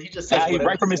goes and he just says whatever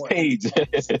right from his page.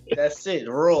 That's it.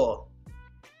 Raw.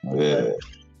 Yeah.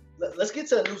 Let's get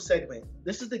to a new segment.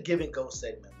 This is the give and go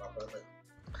segment, my brother.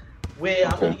 Where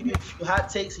I'm going to give you a few hot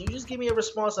takes, and you just give me a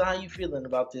response on how you feeling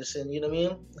about this, and you know what I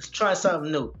mean? Let's try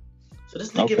something new. So this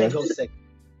is the give and go segment.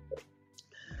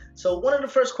 So one of the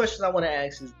first questions I want to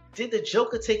ask is, did the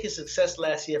Joker take his success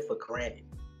last year for granted?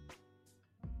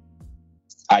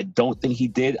 I don't think he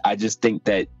did. I just think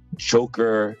that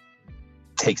Joker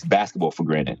takes basketball for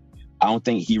granted. I don't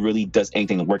think he really does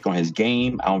anything to work on his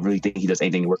game. I don't really think he does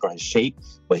anything to work on his shape,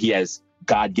 but he has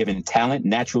God-given talent,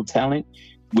 natural talent,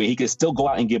 where he could still go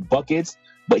out and get buckets,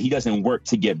 but he doesn't work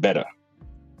to get better.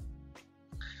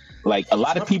 A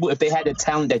lot of people, if they had the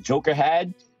talent that Joker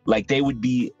had, they would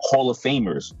be Hall of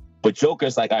Famers. But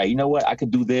Joker's all right, you know what? I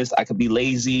could do this. I could be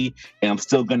lazy, and it's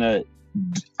still gonna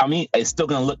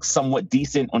look somewhat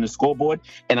decent on the scoreboard,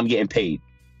 and I'm getting paid.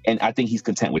 And I think he's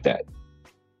content with that.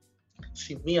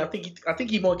 See, me, I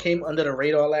think he more came under the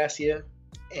radar last year,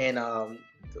 and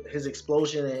his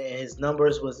explosion and his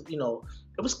numbers was,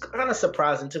 it was kind of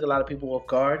surprising. Took a lot of people off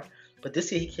guard. But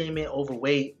this year he came in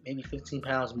overweight, maybe 15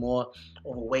 pounds more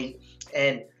overweight.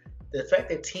 And the fact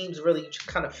that teams really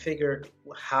kind of figured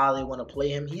how they want to play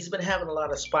him, he's been having a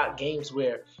lot of spot games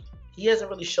where he hasn't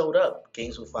really showed up.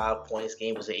 Games with 5 points,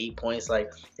 games with 8 points.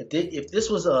 If this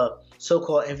was a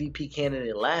so-called MVP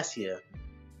candidate last year,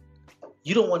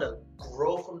 you don't want to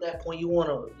grow from that point. You want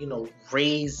to,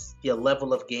 raise your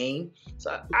level of game.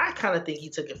 So I kind of think he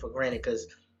took it for granted because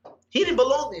he didn't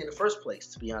belong there in the first place,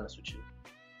 to be honest with you.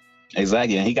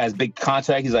 Exactly. And he got his big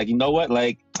contract. He's like, you know what?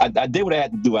 I did what I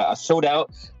had to do. I showed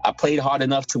out. I played hard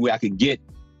enough to where I could get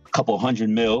a couple $100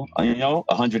 million,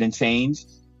 100 and change.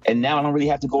 And now I don't really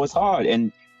have to go as hard.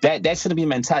 And that shouldn't be a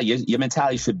mentality. Your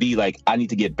mentality should be I need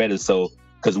to get better. So,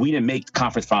 because we didn't make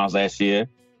conference finals last year.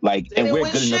 And we're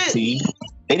a good enough team.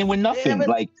 They didn't win nothing.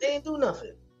 They didn't do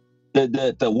nothing.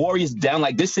 The Warriors down.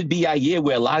 This should be our year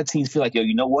where a lot of teams feel yo,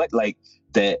 you know what?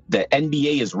 The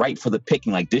NBA is right for the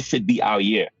picking. This should be our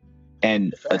year.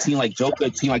 And a team like Joker, a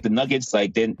team like the Nuggets,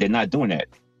 they're not doing that.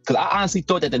 Because I honestly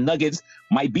thought that the Nuggets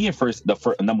might be in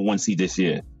the number 1 seed this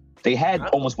year. They had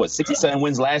almost 6 or 7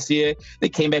 wins last year. They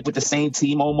came back with the same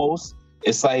team almost.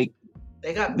 It's they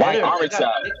got better.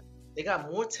 They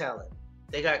got more talent.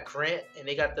 They got Grant, and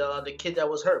they got the kid that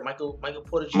was hurt, Michael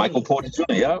Porter Jr. Michael Porter Jr.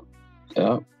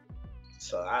 Yeah.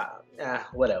 So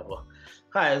whatever. All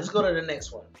right, let's go to the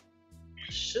next one.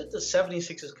 Should the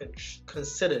 76ers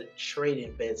consider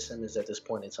trading Ben Simmons at this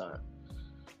point in time?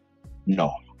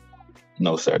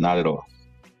 No, sir, not at all.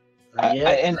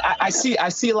 I see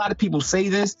a lot of people say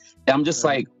this, and I'm just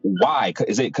why?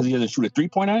 Is it because he doesn't shoot a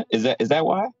 3-pointer? Is that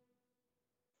why?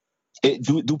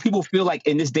 Do people feel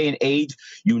in this day and age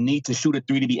you need to shoot a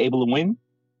 3 to be able to win?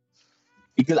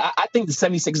 Because I think the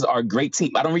 76ers are a great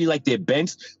team. I don't really like their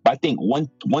bench, but I think 1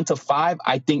 to 5,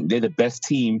 I think they're the best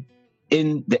team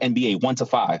in the NBA, 1 to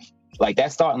 5. Like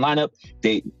that starting lineup,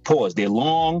 they're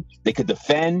long, they could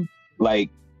defend, like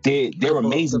they're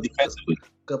amazing defensively.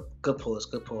 Good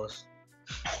pause.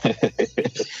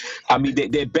 I mean,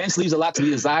 their bench leaves a lot to be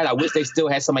desired. I wish they still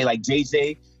had somebody like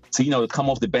JJ to come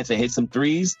off the bench and hit some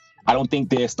threes. I don't think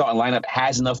their starting lineup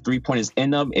has enough 3-pointers in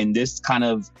them in this kind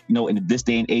of, in this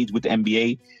day and age with the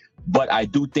NBA. But I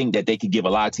do think that they could give a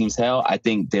lot of teams hell. I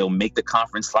think they'll make the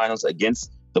conference finals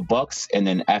against the Bucks, and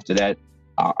then after that,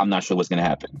 I'm not sure what's going to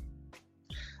happen.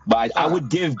 But I would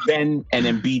give Ben and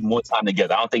Embiid more time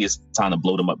together. I don't think it's time to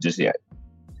blow them up just yet.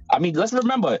 I mean, let's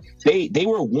remember, they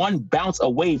were one bounce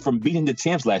away from beating the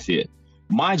champs last year.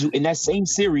 Mind you, in that same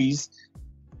series,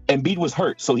 Embiid was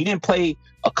hurt, so he didn't play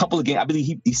a couple of games. I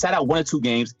believe he sat out 1 or 2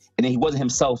 games, and then he wasn't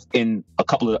himself in a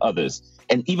couple of the others.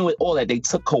 And even with all that, they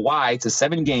took Kawhi to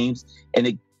 7 games, and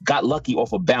they got lucky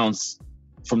off a bounce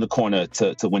from the corner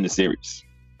to win the series.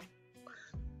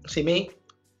 See me?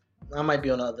 I might be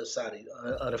on the other side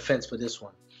of the fence for this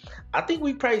one. I think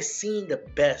we've probably seen the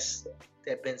best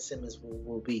that Ben Simmons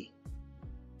will be.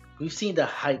 We've seen the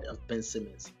height of Ben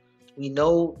Simmons. We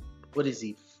know, what is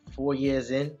he, 4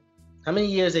 years in? How many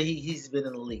years that he's been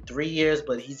in the league? 3 years,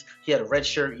 but he had a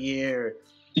redshirt year.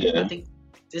 Yeah. I think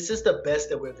this is the best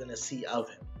that we're gonna see of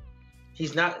him.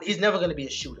 He's never gonna be a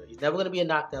shooter. He's never gonna be a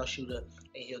knockdown shooter,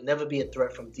 and he'll never be a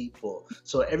threat from deep ball.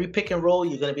 So every pick and roll,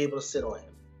 you're gonna be able to sit on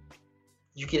him.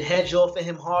 You can hedge off of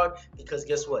him hard because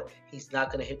guess what? He's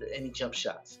not gonna hit any jump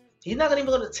shots. He's not even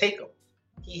gonna take them.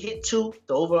 He hit 2,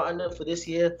 the over under for this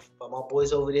year. By my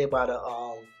boys over there by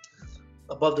the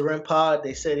Above the Rim pod,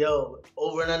 they said, yo,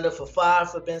 over and under for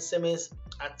 5 for Ben Simmons.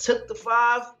 I took the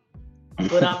 5,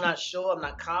 but I'm not sure. I'm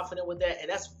not confident with that. And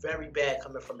that's very bad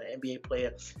coming from an NBA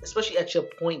player, especially at your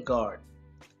point guard.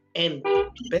 And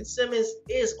Ben Simmons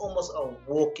is almost a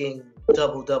walking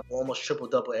double-double, almost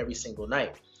triple-double every single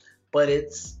night. But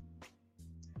it's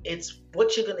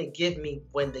what you're going to give me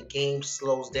when the game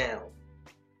slows down.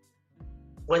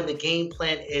 When the game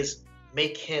plan is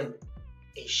make him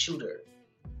a shooter.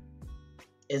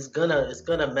 It's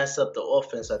gonna mess up the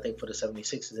offense, I think, for the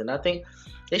 76ers. And I think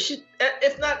they should,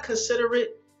 if not consider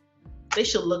it, they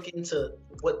should look into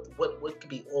what could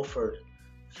be offered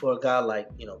for a guy like,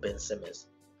 Ben Simmons.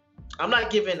 I'm not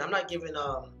giving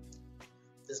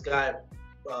this guy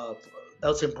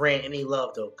Elton Brand any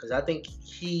love though, because I think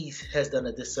he has done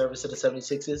a disservice to the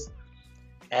 76ers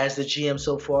as the GM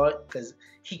so far, because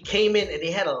he came in and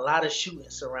they had a lot of shooting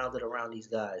surrounded around these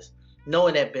guys,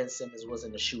 knowing that Ben Simmons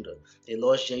wasn't a shooter. They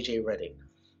lost J.J. Redick.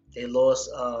 They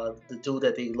lost the dude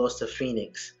that they lost to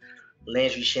Phoenix,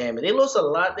 Landry Shamet. They lost a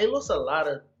lot. They lost a lot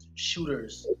of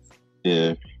shooters.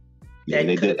 Yeah,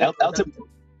 they did.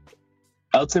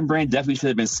 Elton Brand definitely should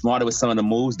have been smarter with some of the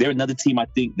moves. They're another team I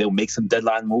think they'll make some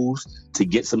deadline moves to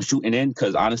get some shooting in,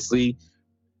 because honestly,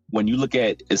 when you look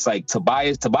at it's like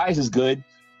Tobias is good.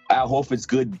 Al Horford's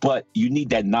good, but you need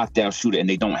that knockdown shooter, and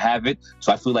they don't have it.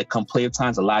 So I feel like come playoff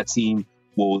times, a lot of teams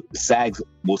will sag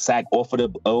off of the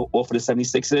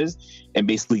 76ers and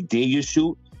basically dare you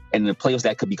shoot. And in the playoffs,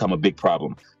 that could become a big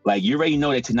problem. Like, you already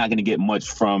know that you're not going to get much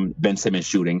from Ben Simmons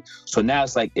shooting. So now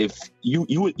it's like, if you'll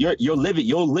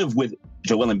live with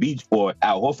Joel Embiid or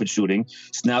Al Horford shooting.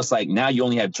 So now it's like, now you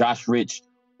only have Josh Rich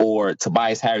or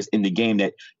Tobias Harris in the game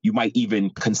that you might even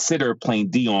consider playing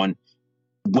Dion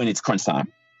when it's crunch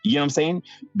time. You know what I'm saying?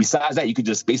 Besides that, you could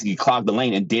just basically clog the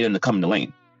lane and dare them to come in the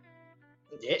lane.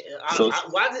 Yeah,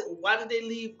 why did they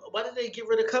leave? Why did they get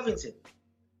rid of Covington?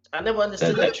 I never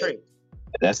understood that trade.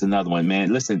 That's another one,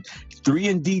 man. Listen,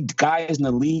 3-and-D guys in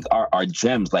the league are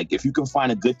gems. Like, if you can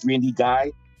find a good 3-and-D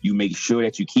guy, you make sure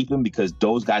that you keep him, because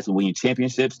those guys will win you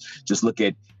championships. Just look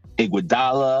at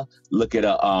Iguodala, look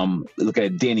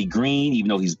at Danny Green, even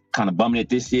though he's kind of bumming it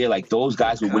this year. Like, those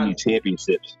guys will win you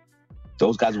championships.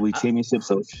 Those guys will win championships.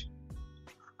 So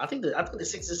I think the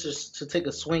Sixers should take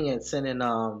a swing at sending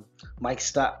Mike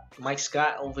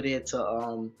Scott over there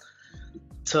to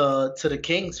the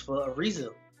Kings for Ariza.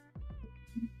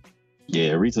 Yeah,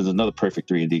 Ariza's another perfect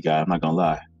 3-and-D guy. I'm not gonna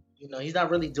lie. He's not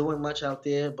really doing much out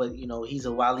there, but he's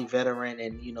a wily veteran,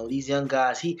 and these young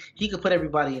guys, he could put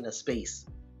everybody in a space,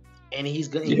 and he's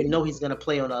gonna he's gonna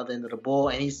play on the other end of the ball,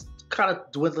 and he's kind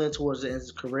of dwindling towards the end of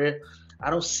his career. I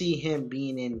don't see him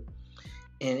being in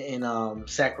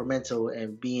Sacramento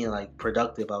and being like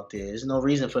productive out there. There's no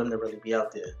reason for him to really be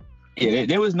out there. Yeah,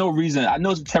 there was no reason. I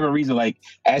know Trevor Ariza, like,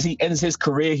 as he ends his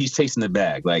career, he's chasing the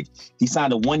bag. Like, he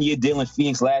signed a 1-year deal in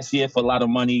Phoenix last year for a lot of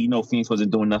money. Phoenix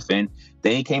wasn't doing nothing.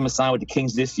 Then he came and signed with the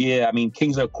Kings this year. I mean,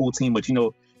 Kings are a cool team, but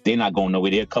they're not going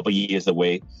nowhere. They're a couple years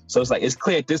away. So it's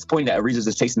clear at this point that Ariza's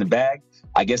just chasing the bag.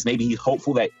 I guess maybe he's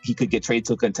hopeful that he could get traded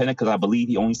to a contender because I believe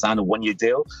he only signed a 1-year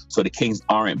deal, so the Kings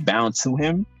aren't bound to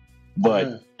him.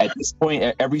 But at this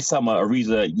point, every summer,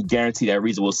 Ariza, you guarantee that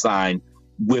Ariza will sign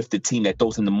with the team that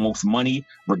throws him the most money,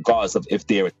 regardless of if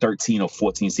they're a 13 or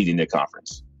 14 seed in their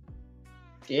conference.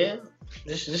 Yeah,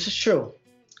 this is true.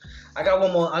 I got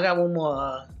one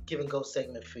more give and go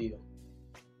segment for you.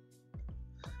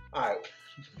 All right,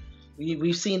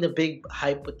 we've seen the big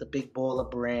hype with the big baller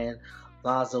brand,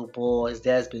 Lonzo Ball. His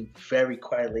dad's been very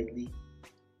quiet lately,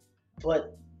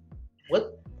 but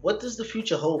what does the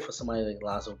future hold for somebody like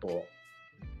Lonzo Ball?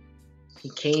 He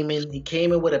came in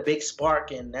with a big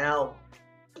spark, and now,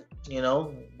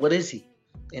 what is he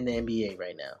in the NBA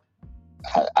right now?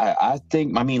 I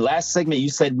think, last segment you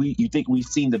said you think we've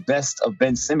seen the best of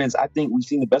Ben Simmons. I think we've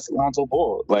seen the best of Lonzo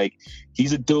Ball. Like,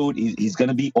 he's a dude, he's going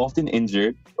to be often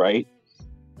injured, right?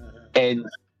 And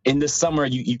in the summer,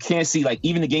 you can't see, like,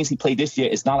 even the games he played this year,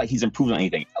 it's not like he's improved on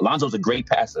anything. Alonzo's a great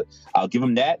passer. I'll give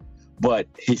him that. But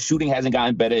his shooting hasn't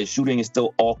gotten better. His shooting is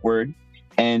still awkward.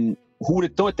 And who would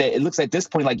have thought that it looks at this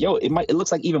point like, it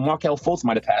looks like even Markelle Fultz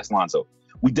might have passed Lonzo.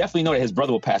 We definitely know that his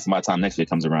brother will pass him by the time next year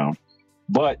comes around.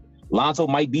 But Lonzo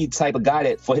might be the type of guy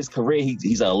that for his career,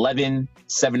 he's an 11,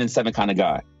 7-7 kind of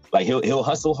guy. Like, he'll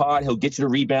hustle hard. He'll get you the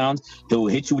rebounds. He'll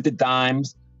hit you with the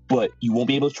dimes. But you won't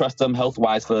be able to trust him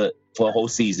health-wise for a whole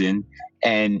season.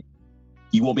 And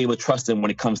you won't be able to trust him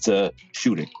when it comes to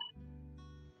shooting.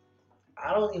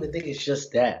 I don't even think it's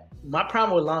just that. My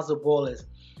problem with Lonzo Ball is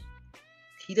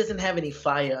he doesn't have any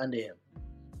fire under him.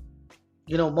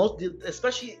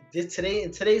 Especially in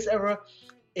today's era,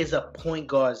 is a point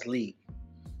guard's league.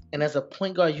 And as a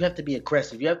point guard, you have to be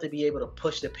aggressive. You have to be able to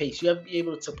push the pace. You have to be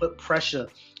able to put pressure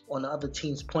on the other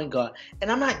team's point guard.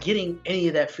 And I'm not getting any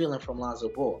of that feeling from Lonzo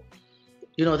Ball.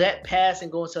 That pass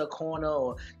and going to a corner,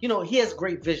 or, he has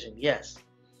great vision, yes.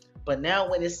 But now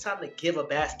when it's time to give a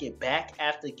basket back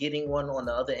after getting one on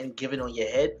the other end, give it on your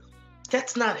head,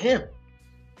 that's not him.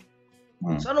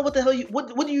 So I don't know what the hell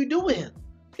what do you do with him?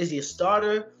 Is he a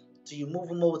starter? Do you move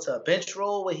him over to a bench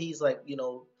role where he's like,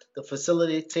 the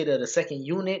facilitator of the second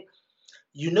unit?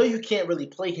 You can't really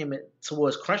play him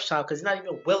towards crunch time because he's not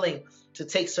even willing to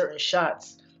take certain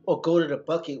shots or go to the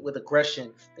bucket with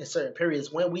aggression in certain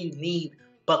periods when we need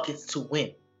buckets to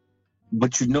win.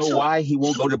 But why he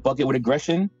won't go to the bucket with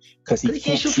aggression? Because he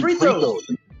can't shoot free throws.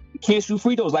 He can't shoot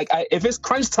free throws. Like, if it's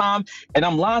crunch time and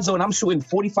I'm Lonzo and I'm shooting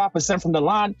 45% from the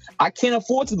line, I can't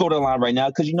afford to go to the line right now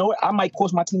because you know what? I might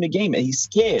cost my team the game, and he's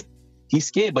scared. He's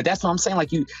scared, but that's what I'm saying. Like,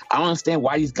 I don't understand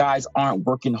why these guys aren't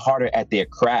working harder at their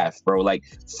craft, bro. Like,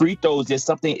 free throws, there's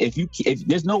something. If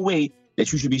there's no way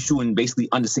that you should be shooting basically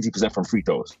under 60% from free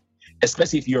throws,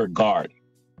 especially if you're a guard.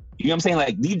 You know what I'm saying?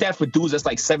 Like, leave that for dudes that's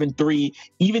like 7'3".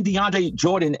 Even DeAndre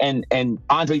Jordan and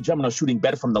Andre Drummond are shooting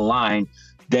better from the line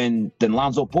than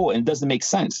Lonzo Ball, and it doesn't make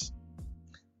sense.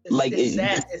 It's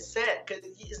sad. It's sad because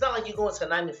it's not like you're going to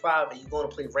 9-5 and you're going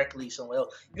to play rec league somewhere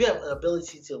else. You have an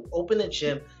ability to open a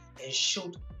gym and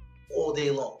shoot all day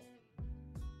long.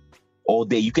 All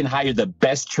day. You can hire the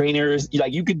best trainers.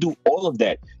 Like, you can do all of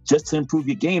that just to improve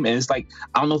your game. And it's like,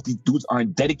 I don't know if these dudes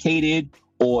aren't dedicated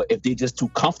or if they're just too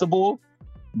comfortable,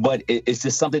 but it's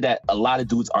just something that a lot of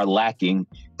dudes are lacking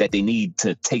that they need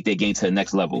to take their game to the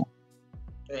next level.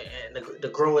 And the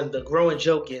growing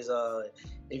joke is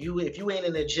if you ain't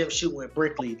in the gym shooting with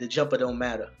Brickley, the jumper don't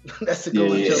matter. That's the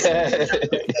growing joke.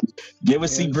 Give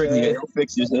us Brickley,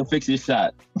 he'll fix your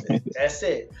shot. That's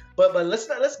it. But I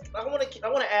want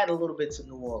to add a little bit to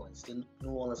New Orleans, the New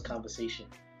Orleans conversation.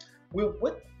 With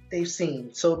what they've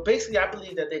seen. So basically, I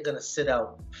believe that they're gonna sit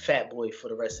out Fat Boy for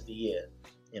the rest of the year.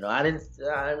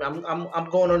 I'm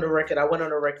going on the record. I went on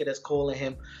the record as calling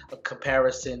him a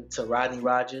comparison to Rodney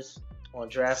Rogers on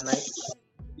draft night.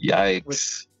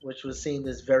 Yikes. Which was seen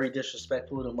as very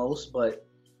disrespectful to most, but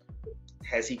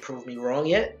has he proved me wrong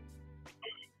yet?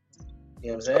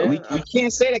 You know what I'm saying? We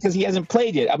can't say that because he hasn't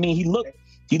played yet. I mean, he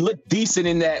looked decent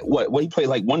in that, what he played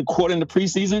like one quarter in the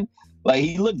preseason? Like,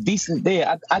 he looked decent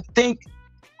there. I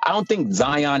don't think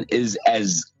Zion is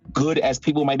as good as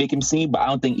people might make him seem, but I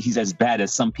don't think he's as bad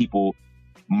as some people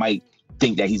might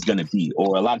think that he's going to be.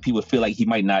 Or a lot of people feel like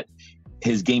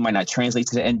his game might not translate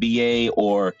to the NBA,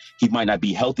 or he might not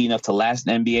be healthy enough to last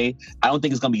in the NBA. I don't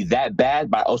think it's going to be that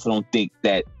bad, but I also don't think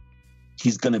that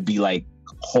he's going to be like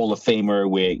Hall of Famer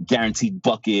with guaranteed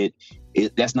bucket.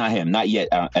 That's not him, not yet,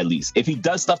 at least. If he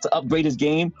does stuff to upgrade his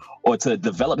game or to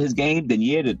develop his game, then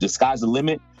the sky's the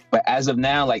limit. But as of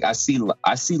now, like, I see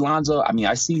Lonzo. I mean,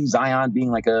 I see Zion being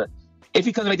like if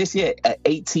he comes back this year, an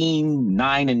 18,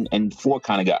 9, and 4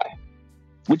 kind of guy,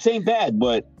 which ain't bad,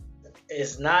 but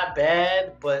It's not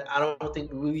bad, but I don't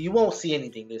think you won't see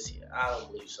anything this year. I don't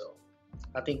believe so.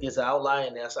 I think there's an outlier,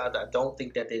 and I don't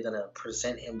think that they're gonna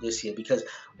present him this year because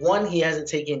one, he hasn't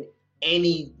taken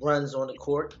any runs on the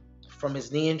court from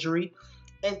his knee injury,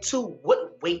 and two,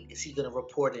 what weight is he gonna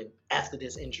report in after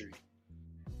this injury?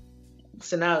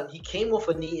 So now he came off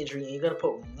a knee injury, and you're gonna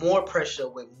put more pressure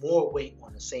with more weight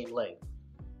on the same leg.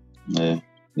 Yeah.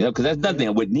 Yeah, because that's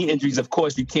nothing. With knee injuries, of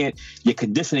course, you can't. Your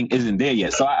conditioning isn't there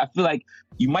yet. So I feel like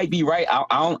you might be right.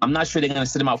 I'm not sure they're going to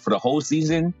sit him out for the whole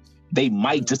season. They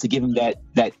might just to give him that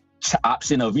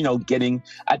option of getting.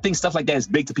 I think stuff like that is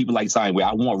big to people like Zion. Where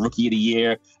I want Rookie of the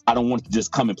Year. I don't want to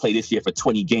just come and play this year for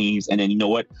 20 games and then you know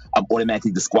what? I'm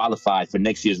automatically disqualified for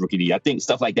next year's Rookie of the Year. I think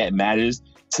stuff like that matters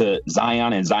to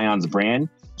Zion and Zion's brand.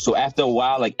 So after a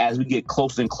while, like as we get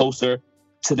closer and closer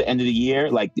to the end of the year,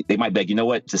 like they might beg, you know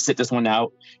what, just sit this one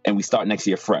out and we start next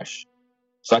year fresh.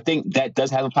 So I think that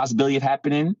does have a possibility of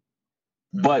happening.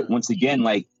 But once again,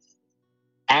 like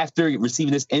after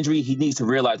receiving this injury, he needs to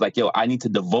realize like, yo, I need to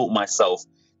devote myself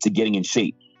to getting in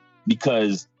shape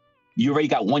because you already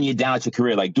got 1 year down at your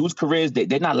career. Like dudes' careers,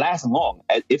 they're not lasting long.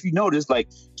 If you notice, like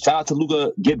shout out to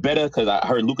Luka, get better because I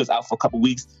heard Luka's out for a couple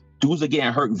weeks. Dudes are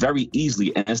getting hurt very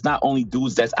easily. And it's not only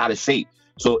dudes that's out of shape.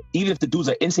 So even if the dudes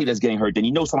are in shape that's getting hurt, then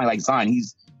you know somebody like Zion,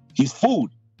 he's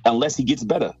food unless he gets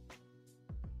better.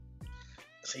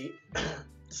 See,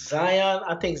 Zion,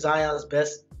 I think Zion's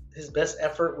his best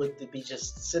effort would be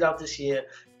just sit out this year,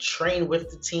 train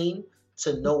with the team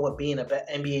to know what being an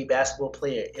NBA basketball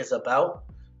player is about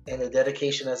and the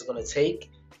dedication that's going to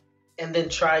take, and then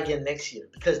try again next year.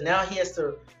 Because now he has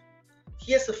to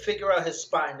figure out his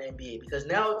spot in the NBA because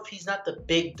now if he's not the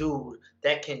big dude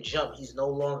that can jump, he's no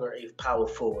longer a power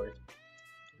forward.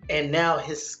 And now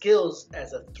his skills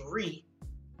as a 3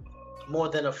 more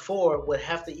than a 4 would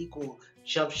have to equal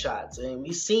jump shots. And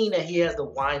we've seen that he has the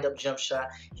wind-up jump shot.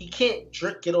 He can't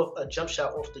get off a jump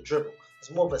shot off the dribble.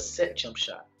 It's more of a set jump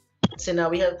shot. So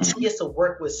now he has to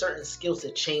work with certain skills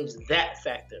to change that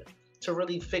factor to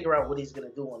really figure out what he's going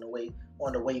to do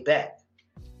on the way back.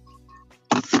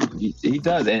 He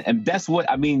does, and that's what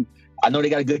I mean. I know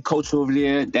they got a good coach over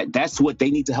there. That's what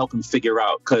they need to help him figure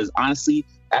out. Because honestly,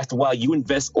 after a while, you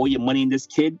invest all your money in this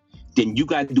kid, then you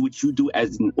got to do what you do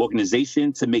as an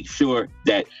organization to make sure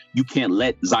that you can't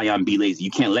let Zion be lazy.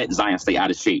 You can't let Zion stay out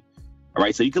of shape. All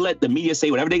right, so you can let the media say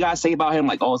whatever they got to say about him,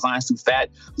 like, oh, Zion's too fat,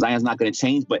 Zion's not going to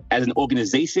change. But as an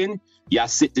organization, y'all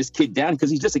sit this kid down because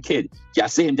he's just a kid. Y'all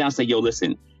sit him down and say, yo,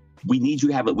 listen, we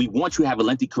want you to have a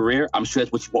lengthy career. I'm sure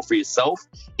that's what you want for yourself.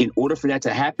 In order for that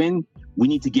to happen, we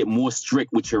need to get more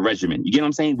strict with your regimen. You get what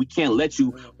I'm saying? We can't let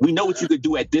you, we know what you could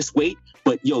do at this weight,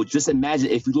 but yo, just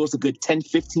imagine if you lost a good 10,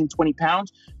 15, 20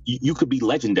 pounds, you could be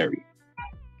legendary,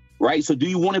 right? So do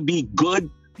you want to be good,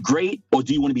 great, or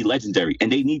do you want to be legendary?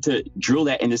 And they need to drill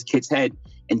that in this kid's head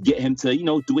and get him to,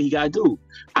 do what he got to do.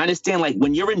 I understand, like,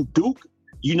 when you're in Duke,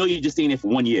 you're just staying there for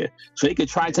 1 year. So they could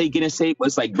try to tell you get in shape, but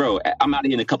it's like, bro, I'm out of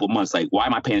here in a couple months. Like, why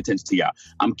am I paying attention to y'all?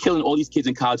 I'm killing all these kids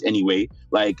in college anyway.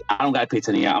 Like, I don't got to pay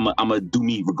attention to y'all. I'm going to do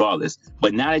me regardless.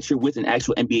 But now that you're with an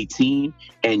actual NBA team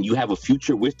and you have a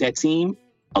future with that team,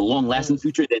 a long-lasting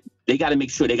future, then they got to make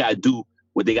sure they got to do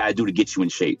what they got to do to get you in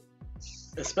shape.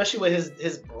 Especially with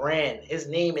his brand. His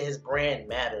name and his brand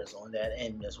matters on that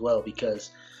end as well because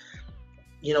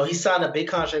he signed a big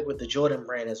contract with the Jordan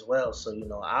brand as well. So,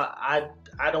 I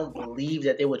don't believe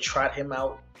that they would trot him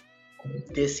out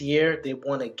this year. They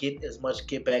want to get as much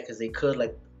get back as they could,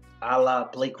 like a la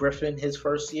Blake Griffin his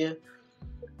first year.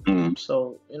 Mm-hmm.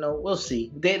 So, we'll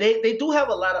see. They do have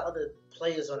a lot of other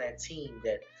players on that team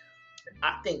that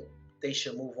I think they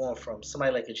should move on from.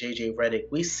 Somebody like a JJ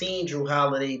Redick. We've seen Jrue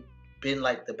Holiday been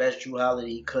like the best Jrue Holiday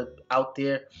he could out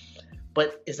there,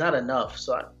 but it's not enough.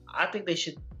 So I think they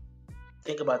should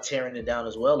think about tearing it down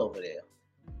as well over there.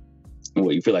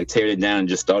 What, you feel like tearing it down and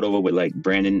just start over with like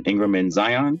Brandon Ingram and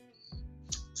Zion?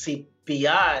 See,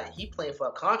 B.I., he playing for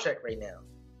a contract right now.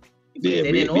 Yeah,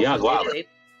 they didn't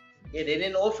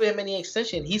offer him any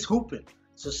extension. He's hooping.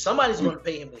 So somebody's going to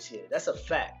pay him this year. That's a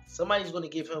fact. Somebody's going to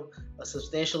give him a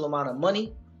substantial amount of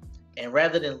money. And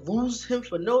rather than lose him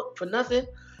for nothing,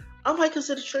 I might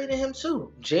consider trading him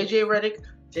too. JJ Redick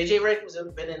has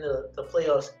been in the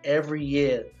playoffs every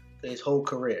year for his whole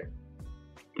career.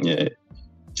 Yeah.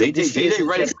 JJ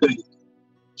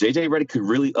Redick could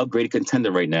really upgrade a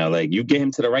contender right now. Like, you get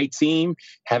him to the right team,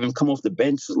 have him come off the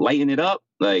bench, lighten it up.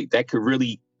 Like, that could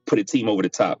really put a team over the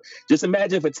top. Just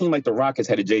imagine if a team like the Rockets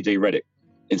had a JJ Redick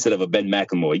instead of a Ben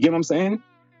McLemore. You get what I'm saying?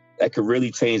 That could really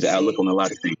change the outlook on a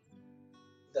lot of things.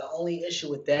 The only issue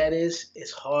with that is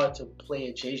it's hard to play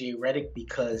a JJ Redick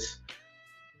because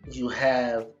you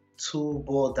have two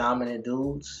ball dominant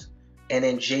dudes and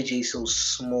then JJ so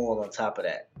small on top of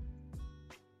that.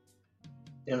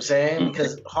 You know what I'm saying?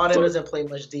 Because Harden doesn't play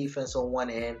much defense on one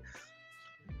end.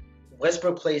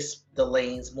 Westbrook plays the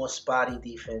lanes, more spotty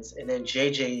defense, and then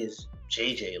JJ is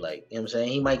JJ. Like, you know what I'm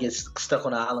saying? He might get stuck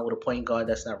on an island with a point guard.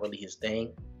 That's not really his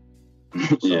thing.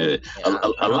 So,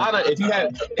 a lot of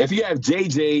if you have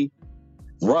JJ,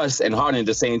 Russ, and Harden at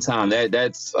the same time,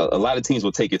 that's a lot of teams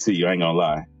will take it to you. I ain't gonna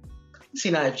lie. See,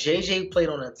 now if JJ played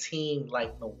on a team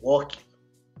like Milwaukee,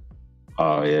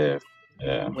 oh yeah,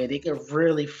 where they can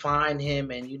really find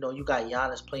him, and you got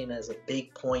Giannis playing as a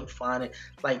big point, finding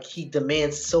like he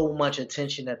demands so much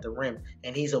attention at the rim,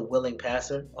 and he's a willing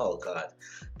passer. Oh God,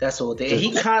 that's all day.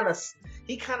 He kind of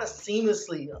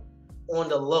seamlessly on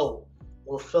the low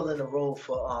will fill in the role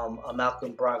for a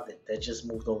Malcolm Brogdon that just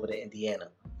moved over to Indiana.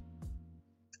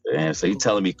 Damn, so you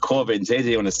telling me Corbett and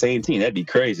JJ on the same team? That'd be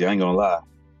crazy. I ain't gonna lie.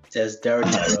 That's dirty,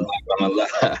 bro.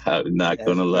 I'm not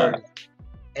gonna lie.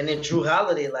 And then Drew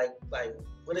Holiday, like,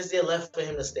 what is there left for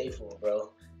him to stay for,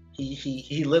 bro?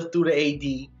 He lived through the AD.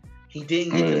 He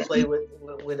didn't get to play with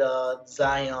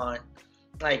Zion.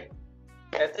 Like,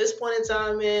 at this point in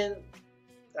time, man,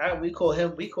 we call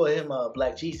him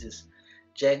Black Jesus.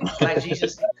 Black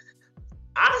Jesus.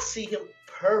 I see him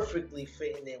perfectly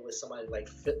fitting in with somebody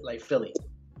like Philly.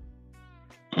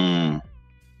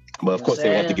 But of course, they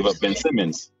would have to give up Ben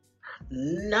Simmons.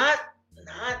 Not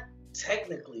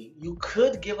technically. You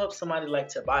could give up somebody like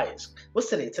Tobias. What's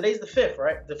today? Today's the 5th,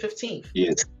 right? The 15th.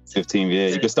 Yeah, 15th. Yeah,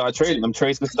 you can start trading. Them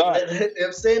trades can start.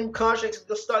 Them same contracts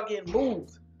can start getting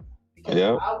moved.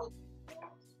 Yeah.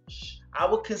 I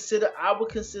would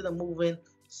consider moving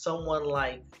someone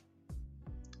like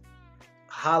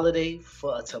Holiday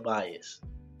for a Tobias,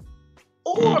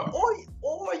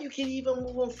 or you can even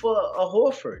move him for a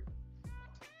Horford.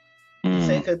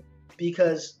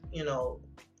 Because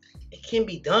it can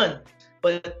be done,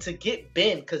 but to get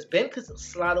Ben, because Ben could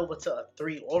slide over to a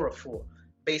 3 or a 4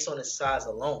 based on his size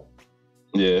alone.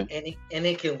 Yeah, and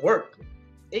it can work.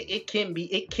 It can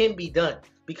be done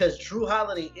because Drew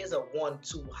Holiday is a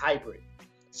 1-2 hybrid.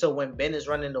 So when Ben is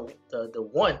running the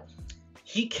 1,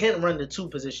 he can run the 2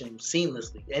 position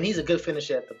seamlessly, and he's a good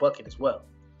finisher at the bucket as well.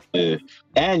 Yeah,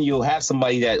 and you'll have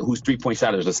somebody whose 3-point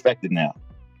shot is respected now.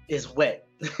 It's wet.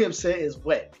 You know what I'm saying? It's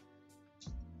wet.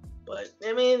 But,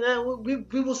 I mean,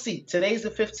 we will see. Today's the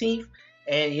 15th,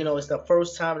 and, it's the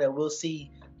first time that we'll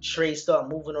see trades start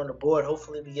moving on the board.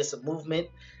 Hopefully we get some movement.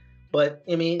 But,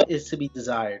 I mean, it's to be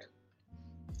desired.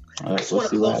 Right, I just want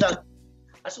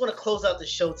to close out the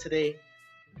show today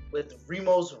with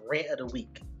Remo's Rant of the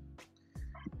Week.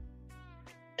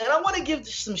 And I want to give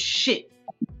some shit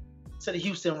to the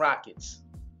Houston Rockets.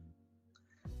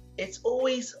 It's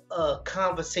always a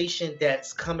conversation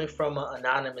that's coming from an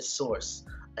anonymous source,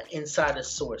 an insider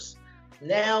source.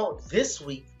 Now, this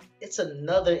week, it's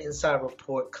another inside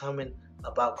report coming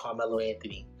about Carmelo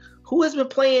Anthony, who has been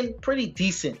playing pretty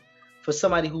decent for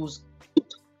somebody who's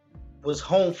was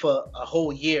home for a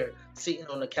whole year, sitting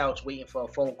on the couch waiting for a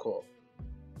phone call.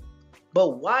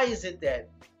 But why is it that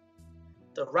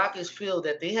the Rockets feel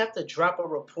that they have to drop a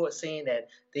report saying that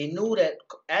they knew that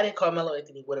adding Carmelo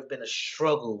Anthony would have been a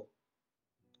struggle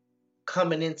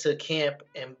coming into camp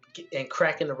and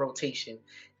cracking the rotation?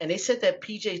 And they said that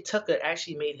PJ Tucker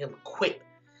actually made him quit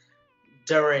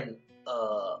during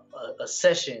a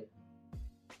session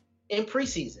in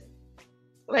preseason.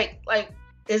 Like,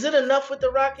 is it enough with the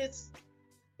Rockets?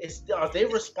 Are they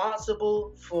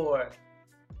responsible for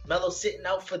Melo sitting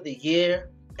out for the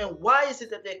year? And why is it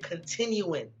that they're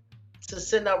continuing to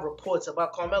send out reports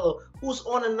about Carmelo, who's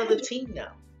on another team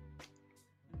now?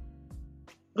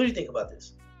 What do you think about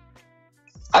this?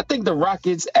 I think the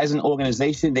Rockets, as an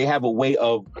organization, they have a way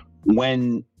of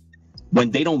when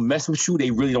they don't mess with you,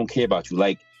 they really don't care about you.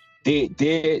 Like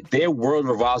their world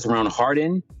revolves around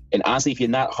Harden, and honestly, if you're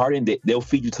not Harden, they'll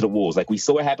feed you to the wolves. Like we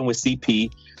saw it happen with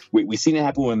CP, we seen it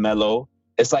happen with Melo.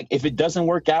 It's like if it doesn't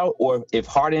work out, or if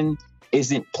Harden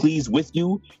isn't pleased with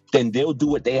you, then they'll do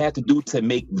what they have to do to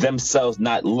make themselves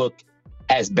not look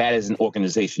as bad as an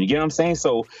organization. You get what I'm saying?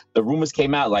 So the rumors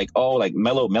came out like,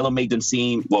 Melo made it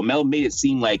seem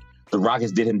like the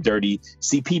Rockets did him dirty.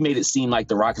 CP made it seem like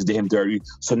the Rockets did him dirty.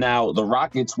 So now the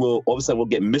Rockets will all of a sudden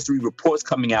get mystery reports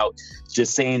coming out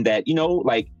just saying that, it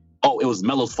was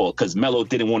Melo's fault because Melo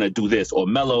didn't want to do this, or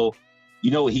Melo,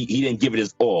 he didn't give it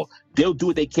his all. They'll do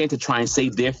what they can to try and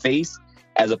save their face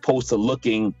as opposed to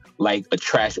looking like a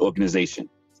trash organization.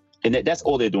 And that's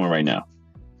all they're doing right now.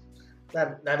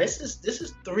 Now this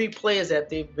is 3 players that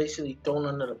they've basically thrown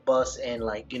under the bus, and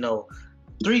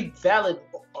 3 valid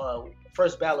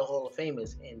first ballot Hall of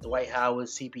Famers in Dwight Howard,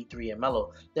 CP3, and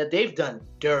Melo that they've done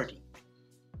dirty.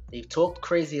 they've talked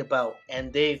crazy about,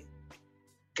 and they've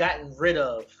gotten rid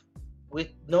of with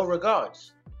no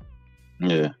regards.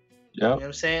 Yeah. You Yep. know what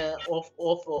I'm saying?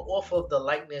 Off of the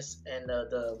likeness and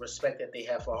the respect that they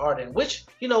have for Harden, which,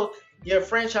 you know, your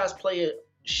franchise player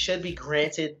should be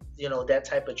granted, you know, that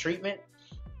type of treatment.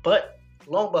 But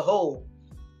lo and behold,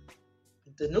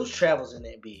 the news travels in the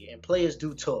NBA, and players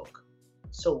do talk.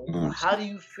 So how do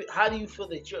you feel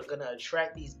that you're gonna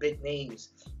attract these big names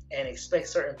and expect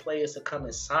certain players to come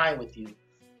and sign with you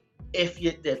if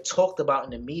they're talked about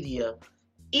in the media,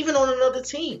 even on another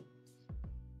team?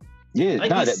 Yeah,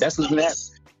 Like no, this- that's what's gonna happen.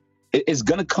 It's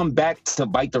gonna come back to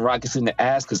bite the Rockets in the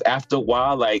ass, because after a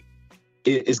while, like,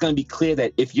 it's gonna be clear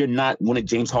that if you're not one of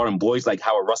James Harden boys, like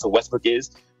how a Russell Westbrook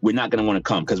is, we're not gonna want to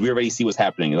come, because we already see what's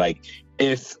happening. Like,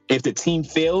 if the team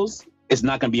fails, it's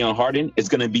not gonna be on Harden. It's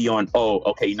gonna be on, oh,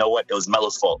 okay, you know what? It was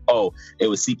Melo's fault. Oh, it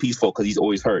was CP's fault because he's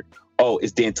always hurt. Oh,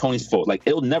 it's D'Antoni's fault. Like,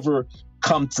 it'll never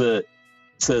come to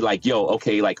like, yo,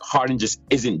 okay, like Harden just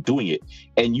isn't doing it.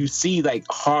 And you see, like,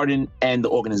 Harden and the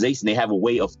organization, they have a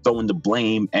way of throwing the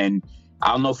blame. And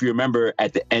I don't know if you remember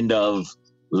at the end of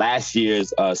last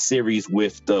year's series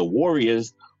with the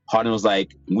Warriors, Harden was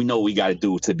like, we know what we got to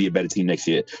do to be a better team next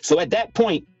year. So at that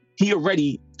point, he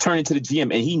already turned into the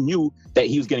GM, and he knew that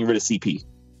he was getting rid of CP. You know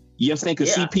what I'm saying?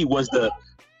 Because CP was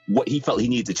what he felt he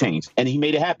needed to change, and he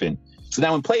made it happen. So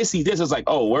now when players see this, it's like,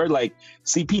 oh, we're like,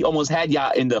 CP almost had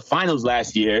y'all in the finals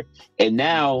last year, and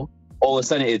now all of a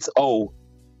sudden it's, oh,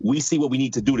 we see what we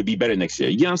need to do to be better next year.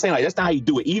 You know what I'm saying? Like, that's not how you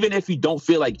do it. Even if you don't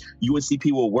feel like you and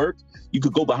CP will work, you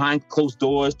could go behind closed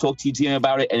doors, talk to your GM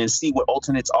about it, and then see what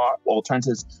alternatives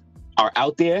are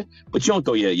out there. But you don't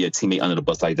throw your teammate under the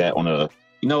bus like that on a,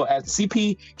 you know, as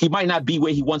CP, he might not be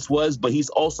where he once was, but he's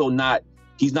also not,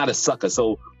 he's not a sucker.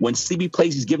 So when CP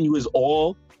plays, he's giving you his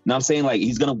all. You know what I'm saying? Like,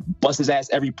 he's going to bust his ass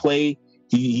every play.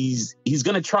 He's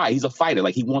going to try. He's a fighter.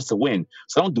 Like, he wants to win.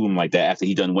 So don't do him like that after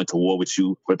he done went to war with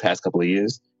you for the past couple of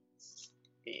years.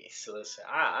 Yeah, so listen,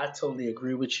 I totally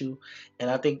agree with you.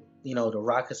 And I think, you know, the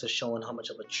Rockets are showing how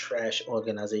much of a trash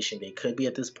organization they could be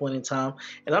at this point in time.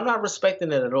 And I'm not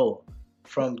respecting it at all.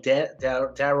 From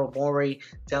Daryl Morey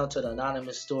down to the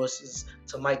anonymous sources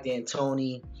to Mike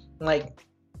D'Antoni. Like,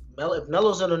 if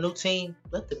Melo's on a new team,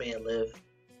 let the man live.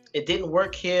 It didn't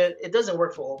work here. It doesn't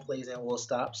work for all plays and all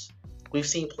stops. We've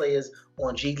seen players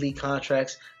on G League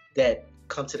contracts that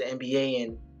come to the NBA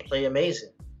and play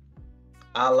amazing.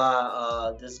 A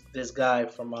la this guy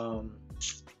from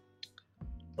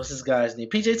what's this guy's name?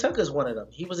 PJ Tucker's one of them.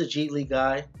 He was a G League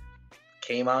guy,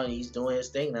 came out and he's doing his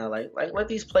thing now. Like let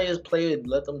these players play and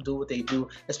let them do what they do,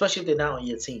 especially if they're not on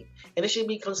your team. And it should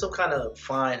become some kind of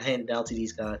fine handed down to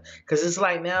these guys, because it's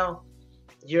like now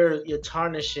you're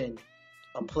tarnishing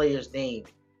a player's name.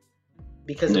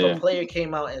 Because if a player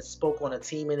came out and spoke on a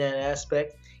team in that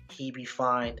aspect, he'd be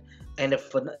fined. And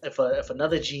if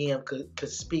another GM could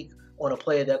speak on a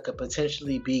player that could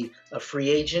potentially be a free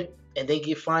agent and they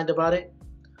get fined about it,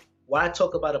 why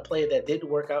talk about a player that didn't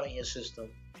work out in your system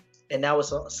and now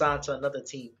it's assigned to another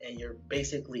team and you're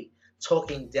basically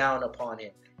talking down upon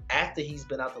him after he's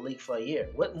been out the league for a year?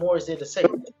 What more is there to say?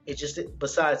 It just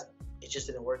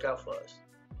didn't work out for us.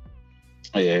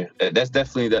 Yeah, that's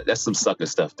definitely that's some sucker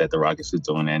stuff that the Rockets are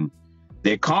doing, and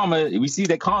their karma. We see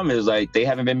their karma is like they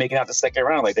haven't been making out the second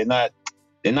round. Like they're not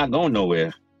going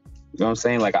nowhere. You know what I'm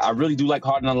saying? Like, I really do like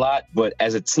Harden a lot, but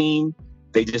as a team,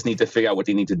 they just need to figure out what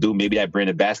they need to do. Maybe that brand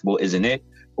of basketball isn't it,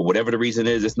 but whatever the reason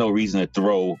is, there's no reason to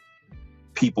throw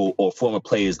people or former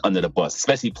players under the bus,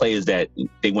 especially players that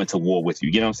they went to war with you.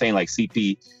 You know what I'm saying? Like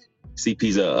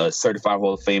CP's a certified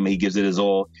Hall of Famer. He gives it his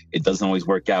all. It doesn't always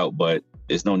work out, but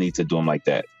there's no need to do him like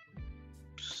that.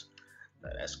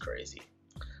 That's crazy.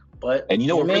 But and you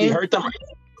know what really hurt them?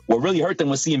 What really hurt them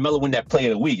was seeing Melo win that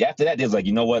Player of the Week. After that, they was like,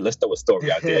 you know what? Let's throw a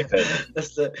story out there.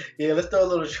 let's throw a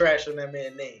little trash on that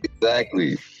man's name.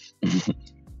 Exactly.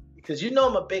 Because you know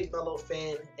I'm a big Melo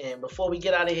fan, and before we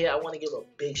get out of here, I want to give a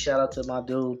big shout out to my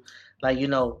dude. Like, you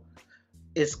know,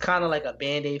 it's kind of like a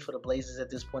Band-Aid for the Blazers at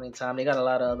this point in time. They got a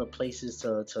lot of other places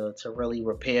to really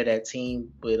repair that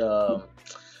team with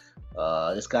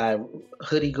this guy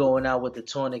Hoodie going out with the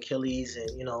torn Achilles,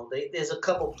 and you know there's a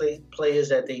couple players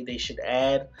that they should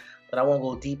add, but I won't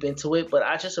go deep into it. But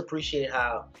I just appreciate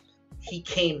how he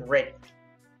came ready.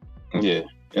 Yeah, yep.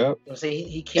 You know what I'm saying?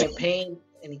 He campaigned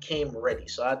and he came ready,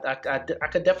 so I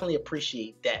could definitely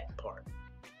appreciate that part.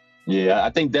 Yeah, I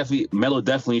think Melo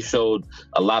definitely showed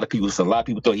a lot of people. So a lot of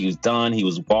people thought he was done. He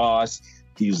was boss.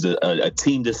 He was a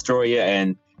team destroyer,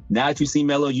 and Now that you see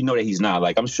Melo, you know that he's not.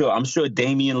 Like I'm sure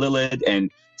Damian Lillard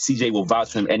and CJ will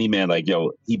vouch for him. Any man, like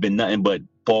yo, he been nothing but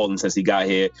balling since he got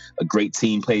here. A great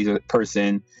team player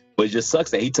person. But it just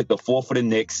sucks that he took the 4 for the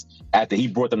Knicks after he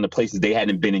brought them to places they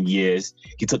hadn't been in years.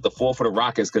 He took the 4 for the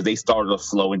Rockets because they started off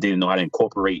slow and didn't know how to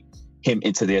incorporate him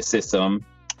into their system.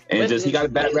 And he got a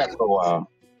bad rap for a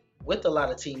while. With a lot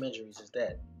of team injuries, is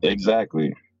that.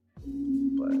 Exactly.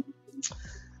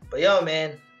 But yo,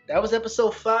 man, that was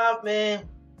episode 5, man.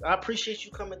 I appreciate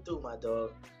you coming through, my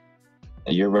dog.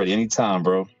 You're ready anytime,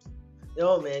 bro.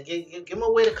 Yo, man, give them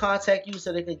a way to contact you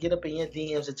so they can get up in your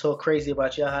DMs and talk crazy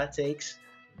about your hot takes.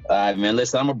 All right, man.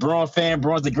 Listen, I'm a Braun fan.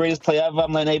 Braun's the greatest player ever.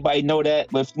 I'm letting everybody know that.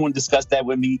 But if you want to discuss that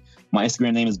with me, my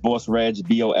Instagram name is BossReg,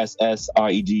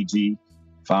 BossRegg.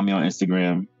 Find me on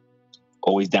Instagram.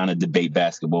 Always down to debate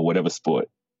basketball, whatever sport.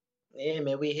 Yeah,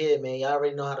 man, we here, man. Y'all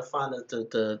already know how to find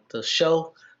the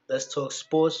show. Let's Talk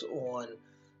Sports on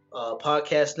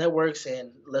podcast networks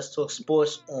and Let's Talk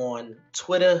Sports on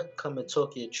Twitter. Come and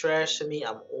talk your trash to me.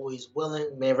 I'm always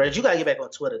willing. Man, Reg, you got to get back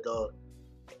on Twitter, dog.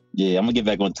 Yeah, I'm gonna get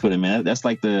back on Twitter, man. That's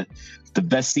like the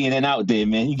best CNN out there,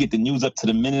 man. You get the news up to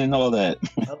the minute and all that.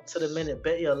 Up to the minute.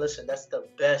 Bet yo, listen, that's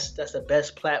the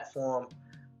best platform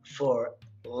for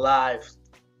live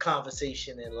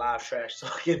conversation and live trash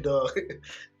talking, dog.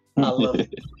 I love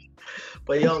it.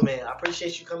 But yo, man, I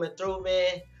appreciate you coming through,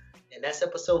 man. And that's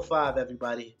episode 5,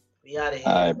 everybody. We out of here.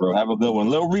 All right, bro. Have a good one.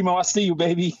 Lil Remo, I see you,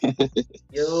 baby.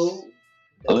 Yo.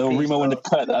 Lil Remo in the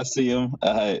cut. I see him.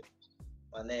 All right.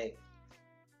 My name.